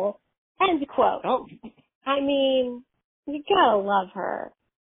asshole, end quote. Oh. I mean, you gotta love her.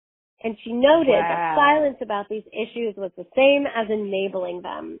 And she noted that silence about these issues was the same as enabling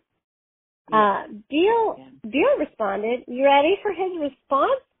them. Beale responded, you ready for his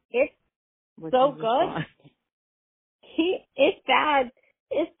response? It's so good. It's bad.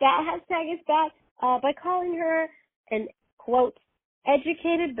 It's bad. Hashtag it's bad. By calling her an, quote,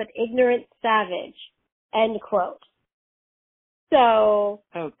 educated but ignorant savage, end quote. So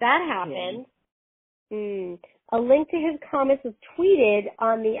that happened. A link to his comments was tweeted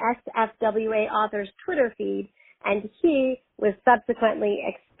on the SFWA author's Twitter feed, and he was subsequently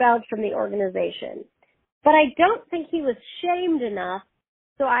expelled from the organization. But I don't think he was shamed enough,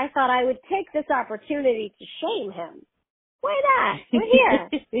 so I thought I would take this opportunity to shame him. Why not? We're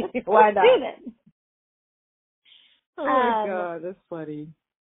here. Why not? Let's do this. Oh my God, that's funny.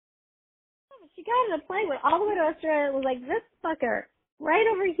 She got in a plane, went all the way to Australia, and was like, this fucker, right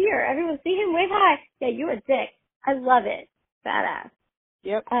over here. Everyone see him, wave hi. Yeah, you're a dick. I love it. Badass.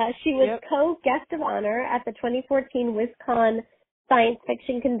 Yep. She was co-guest of honor at the 2014 WisCon Science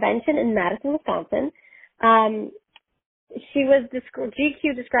Fiction Convention in Madison, Wisconsin. She was,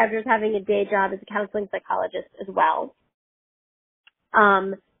 GQ described her as having a day job as a counseling psychologist as well.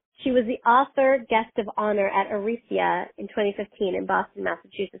 She was the author guest of honor at Aricia in 2015 in Boston,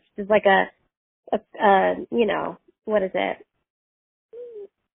 Massachusetts, which is like you know, what is it?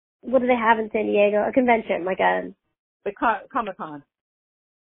 What do they have in San Diego? A convention, like the Comic-Con.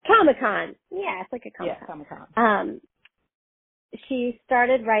 Comic-Con. Yeah, it's like a Comic-Con. Yeah, Comic-Con. She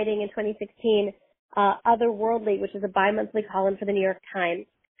started writing in 2016, Otherworldly, which is a bi-monthly column for the New York Times.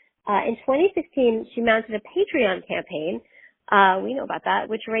 In 2016, she mounted a Patreon campaign, we know about that,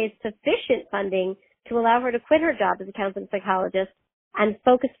 which raised sufficient funding to allow her to quit her job as a counseling psychologist and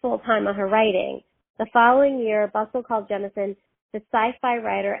focus full-time on her writing. The following year, Bustle called Jemisin the sci-fi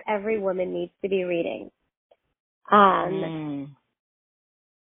writer every woman needs to be reading. So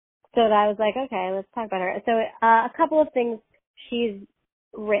I was like, okay, let's talk about her. So a couple of things she's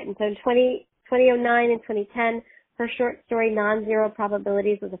written. So in 2009 and 2010, her short story Non-Zero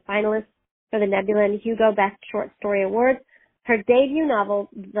Probabilities was a finalist for the Nebula and Hugo Best Short Story Awards. Her debut novel,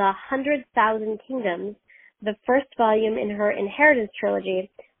 The 100,000 Kingdoms, the first volume in her Inheritance trilogy,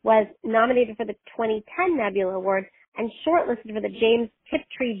 was nominated for the 2010 Nebula Award and shortlisted for the James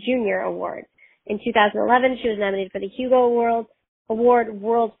Tiptree Jr. Award. In 2011, she was nominated for the Hugo Award,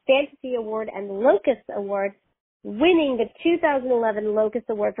 World Fantasy Award, and Locus Award, winning the 2011 Locus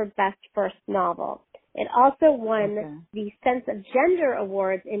Award for Best First Novel. It also won the Sense of Gender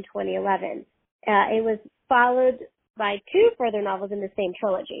Awards in 2011. It was followed by two further novels in the same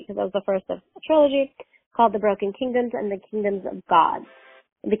trilogy, because that was the first of a trilogy, called The Broken Kingdoms and The Kingdom of God.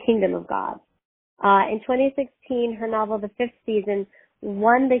 In 2016, her novel The Fifth Season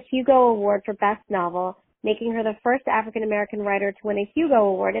won the Hugo Award for Best Novel, making her the first African-American writer to win a Hugo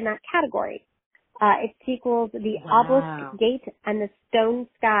Award in that category. Its sequels, The Obelisk Gate and The Stone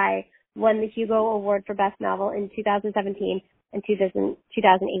Sky, won the Hugo Award for Best Novel in 2017 and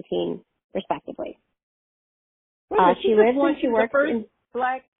 2018, respectively. She lives and she works in... she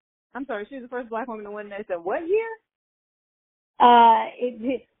was the first Black woman to win this at what year?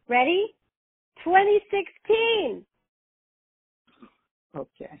 Ready? 2016.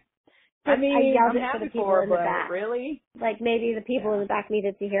 Okay. I mean, I'm happy for her, but really? Like, maybe the people in the back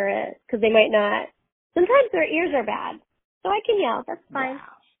needed to hear it, because they might not. Sometimes their ears are bad, so I can yell. That's fine.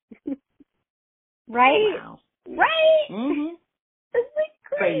 Wow. Right? Wow. Right? Mm-hmm. It's like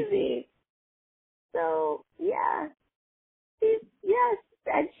crazy. So, yeah.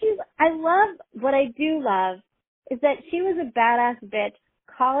 And what I do love is that she was a badass bitch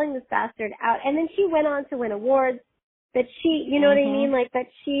calling this bastard out, and then she went on to win awards, that she, you know what I mean? Like, that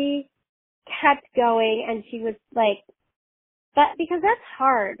she kept going, and she was like, because that's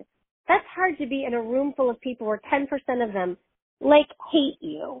hard. That's hard to be in a room full of people where 10% of them, like, hate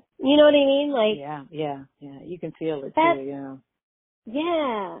you. You know what I mean? Like, yeah. You can feel it too, yeah.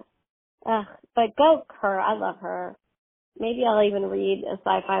 Yeah. But go her. I love her. Maybe I'll even read a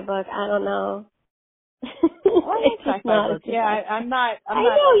sci-fi book. I don't know. It's just not books. Yeah, I'm not I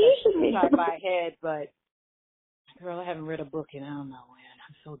know, you should read inside my head, but girl, I haven't read a book in I don't know when.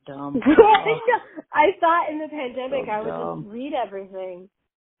 I'm so dumb. I thought in the pandemic so I would just read everything.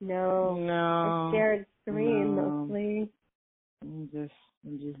 No. I stared screen mostly. I'm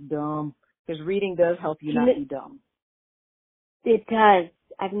just dumb. Because reading does help you not be dumb. It does.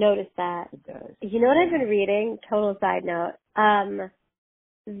 I've noticed that. It does. You know what I've been reading? Total side note.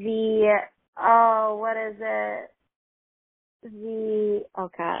 What is it? Oh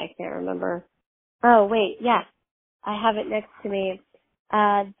God, I can't remember. Oh wait, yeah. I have it next to me.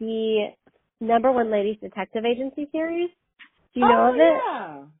 The number one ladies detective agency series. Do you know of it?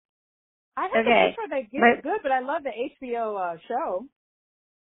 Yeah. I haven't okay. heard that it's good, but I love the HBO show.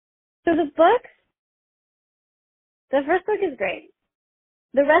 So the books, the first book is great.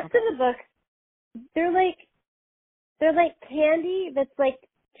 The rest of the books, they're like candy that's like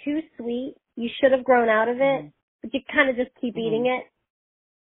too sweet. You should have grown out of it, but you kind of just keep eating it.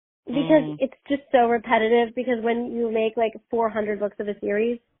 Because it's just so repetitive, because when you make like 400 books of a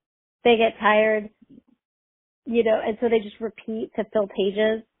series, they get tired, you know, and so they just repeat to fill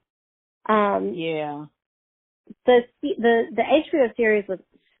pages. Yeah. The HBO series was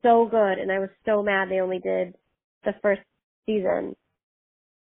so good, and I was so mad they only did the first season.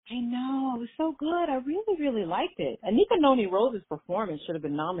 I know, it was so good. I really, really liked it. Anika Noni Rose's performance should have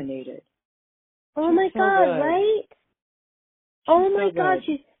been nominated. Oh my God, right? Oh my God,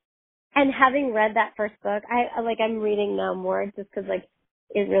 she's and having read that first book, I'm reading now more just because like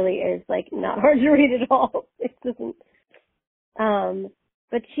it really is like not hard to read at all. It doesn't.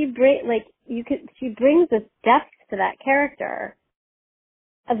 But she brings this depth to that character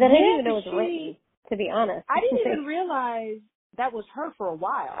that I didn't even know was written. To be honest, I didn't even realize that was her for a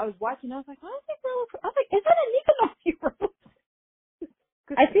while. I was watching. I was like, "Why is that girl?" I was like, "Is that Anika Noni Rose?"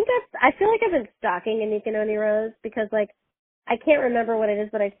 I feel like I've been stalking Anika Noni Rose because like I can't remember what it is,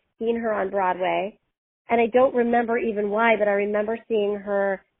 but I've seen her on Broadway, and I don't remember even why, but I remember seeing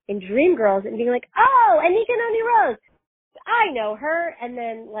her in Dreamgirls and being like, "Oh, Anika Noni Rose, I know her," and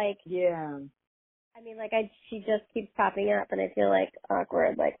then like, yeah. I mean, like she just keeps popping up, and I feel like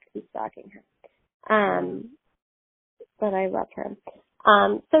awkward, like I'm stalking her. But I love her.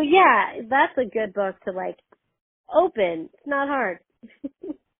 So yeah, that's a good book to like open. It's not hard.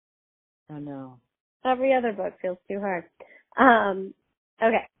 I know. Every other book feels too hard.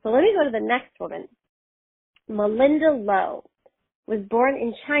 Okay, so let me go to the next woman. Malinda Lo was born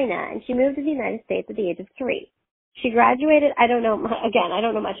in China, and she moved to the United States at the age of 3. She graduated, I don't know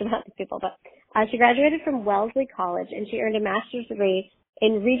much about these people, but she graduated from Wellesley College, and she earned a master's degree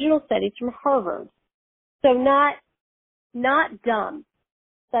in regional studies from Harvard. So not dumb.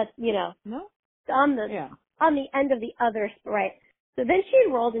 That's, no? on the end of the other, right? So then she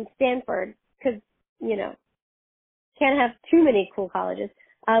enrolled in Stanford, because, can't have too many cool colleges,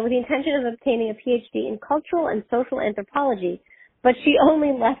 with the intention of obtaining a PhD in cultural and social anthropology, but she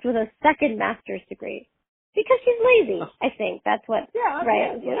only left with a second master's degree. Because she's lazy, I think. That's what,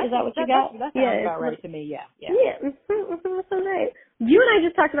 right? Yeah, is that what you got? That sounds about right to me, yeah. Yeah, so nice. You and I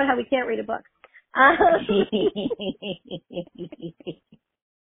just talked about how we can't read a book.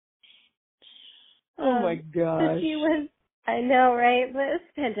 Oh my gosh. So she was, I know, right? But it's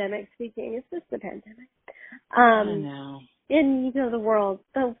pandemic speaking. It's just the pandemic. I know. In, the world,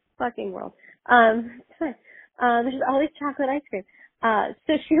 the fucking world. There's always chocolate ice cream.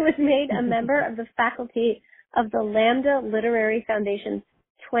 So she was made a member of the faculty of the Lambda Literary Foundation's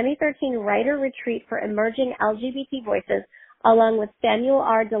 2013 Writer Retreat for Emerging LGBT Voices, along with Samuel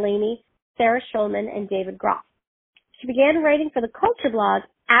R. Delaney, Sarah Schulman, and David Groff. She began writing for the culture blog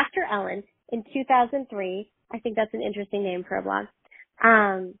After Ellen in 2003. I think that's an interesting name for a blog.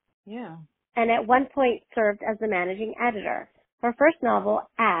 Yeah. And at one point served as the managing editor. Her first novel,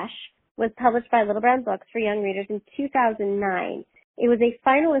 Ash, was published by Little Brown Books for young readers in 2009. It was a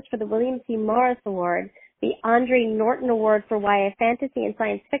finalist for the William C. Morris Award, the Andre Norton Award for YA Fantasy and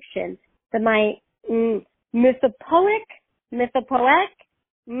Science Fiction, the Mythopoeic.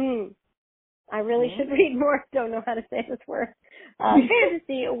 I really should read more. Don't know how to say this word.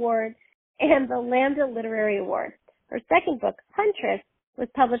 Fantasy Award, and the Lambda Literary Award. Her second book, Huntress, was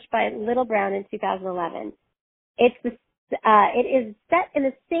published by Little Brown in 2011. It is set in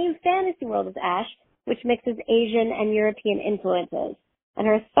the same fantasy world as Ash, which mixes Asian and European influences. And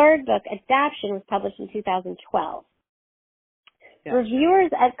her third book, Adaption, was published in 2012. Gotcha.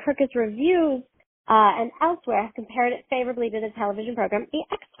 Reviewers at Kirkus Reviews and elsewhere have compared it favorably to the television program The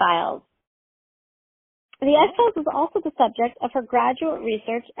X-Files. The X-Files was also the subject of her graduate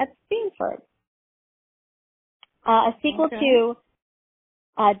research at Stanford. A sequel to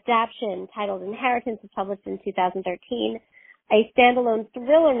Adaption titled Inheritance was published in 2013. A standalone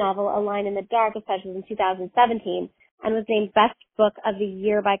thriller novel, A Line in the Dark, was published in 2017 and was named Best Book of the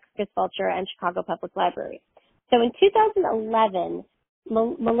Year by Kirkus Vulture and Chicago Public Library. So in 2011,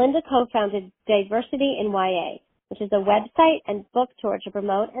 Malinda co-founded Diversity in YA, which is a website and book tour to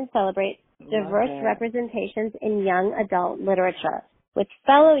promote and celebrate diverse representations in young adult literature with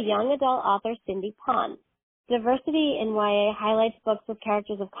fellow young adult author Cindy Pon. Diversity in YA highlights books with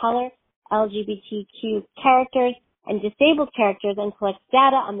characters of color, LGBTQ characters, and disabled characters and collects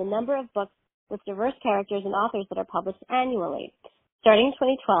data on the number of books with diverse characters and authors that are published annually. Starting in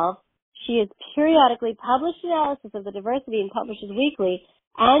 2012, she has periodically published analysis of the diversity in Publishers Weekly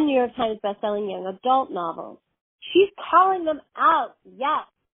and New York Times bestselling young adult novels. She's calling them out, yes.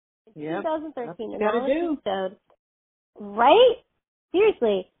 In 2013, analysis showed, right?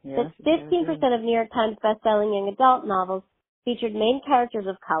 Seriously, that 15% of New York Times bestselling young adult novels featured main characters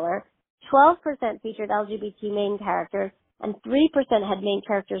of color, 12% featured LGBT main characters, and 3% had main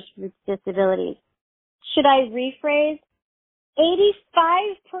characters with disabilities. Should I rephrase?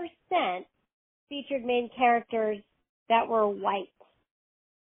 85% featured main characters that were white.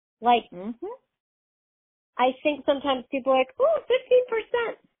 Like, I think sometimes people are like, oh,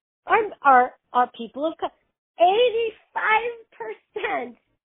 15% are people of color. 85%,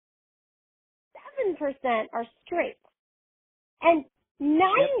 7% are straight. And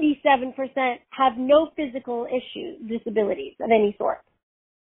 97% have no physical issues, disabilities of any sort.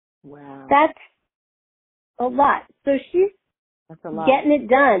 Wow. That's a lot. So she's getting it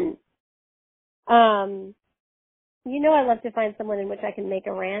done. You know I love to find someone in which I can make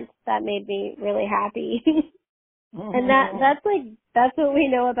a rant. That made me really happy. And that's what we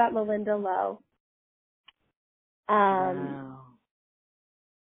know about Malinda Lo. Wow.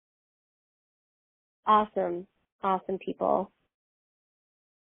 Awesome people.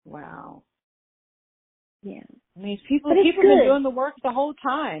 Wow. Yeah. I mean, people have been doing the work the whole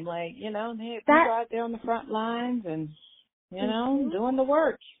time. Like, you know, people out there on the front lines and, you know, doing the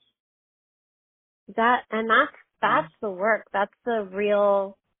work. That's the work. That's the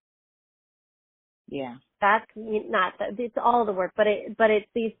real. Yeah. That's not. It's all the work, but it's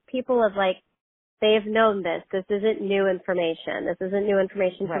these people of like, they've known this. This isn't new information. This isn't new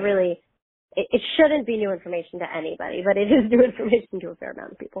information to really. It shouldn't be new information to anybody, but it is new information to a fair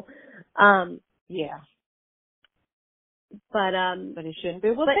amount of people. Yeah. But it shouldn't be.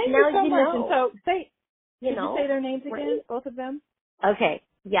 Well, but thank now you so much. know. And so You you say their names again, both of them? Okay.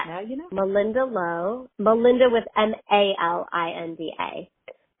 Yeah. Now you know. Malinda Lo, Malinda with Malinda,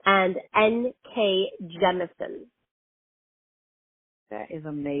 and N.K. Jemisin. That is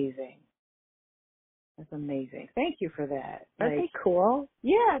amazing. That's amazing. Thank you for that. Aren't they cool?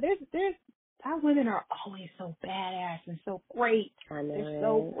 Yeah, there's our women are always so badass and so great. I know. They're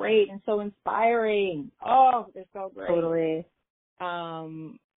so great and so inspiring. Oh, they're so great. Totally.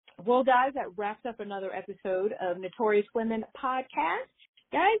 Well, guys, that wraps up another episode of Notorious Women Podcast.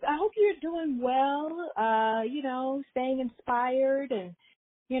 Guys, I hope you're doing well, you know, staying inspired and,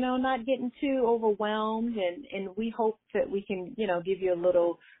 you know, not getting too overwhelmed. And we hope that we can, you know, give you a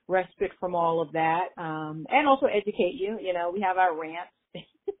little respite from all of that. And also educate you. You know, we have our rants.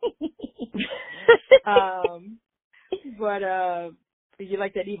 But you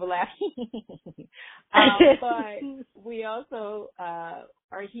like that evil laugh? But we also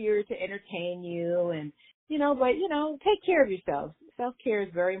are here to entertain you and, you know, but, you know, take care of yourselves. Self-care is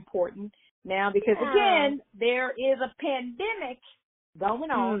very important now because, again, there is a pandemic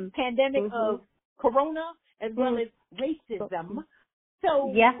going on, pandemic of corona as well as racism.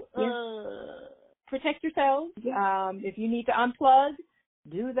 So protect yourselves. If you need to unplug,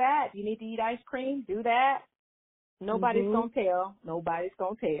 do that. If you need to eat ice cream, do that. Nobody's going to tell. Nobody's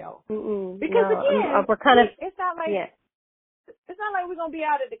going to tell. Because, again, we're kind of, it's not like it's not like we're going to be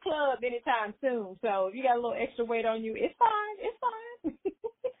out at the club anytime soon. So if you got a little extra weight on you, it's fine. It's fine.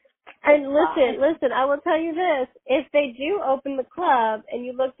 And listen, I will tell you this. If they do open the club and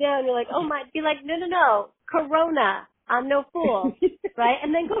you look down, you're like, oh my, be like, no, Corona. I'm no fool. Right?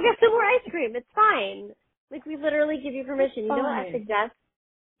 And then go get some more ice cream. It's fine. Like, we literally give you permission. You know what I suggest?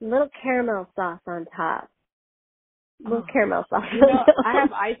 A little caramel sauce on top. Caramel sauce. You know, I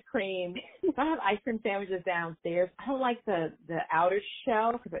have ice cream. I have ice cream sandwiches downstairs. I don't like the outer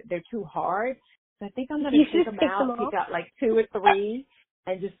shell because they're too hard. So I think I'm going to take them out, pick out like 2 or 3,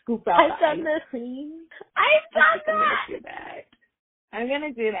 and just scoop out the ice cream. I've done that. I'm going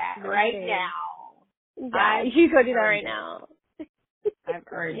to do that right now. Yeah, you go do that right now. I've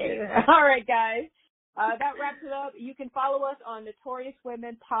earned it. All right, guys. That wraps it up. You can follow us on Notorious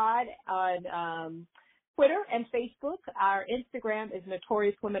Women Pod on Twitter and Facebook. Our Instagram is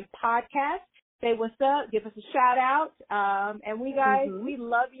Notorious Women Podcast. Say what's up. Give us a shout out. And we guys, we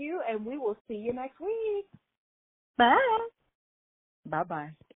love you, and we will see you next week. Bye.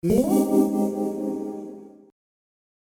 Bye-bye.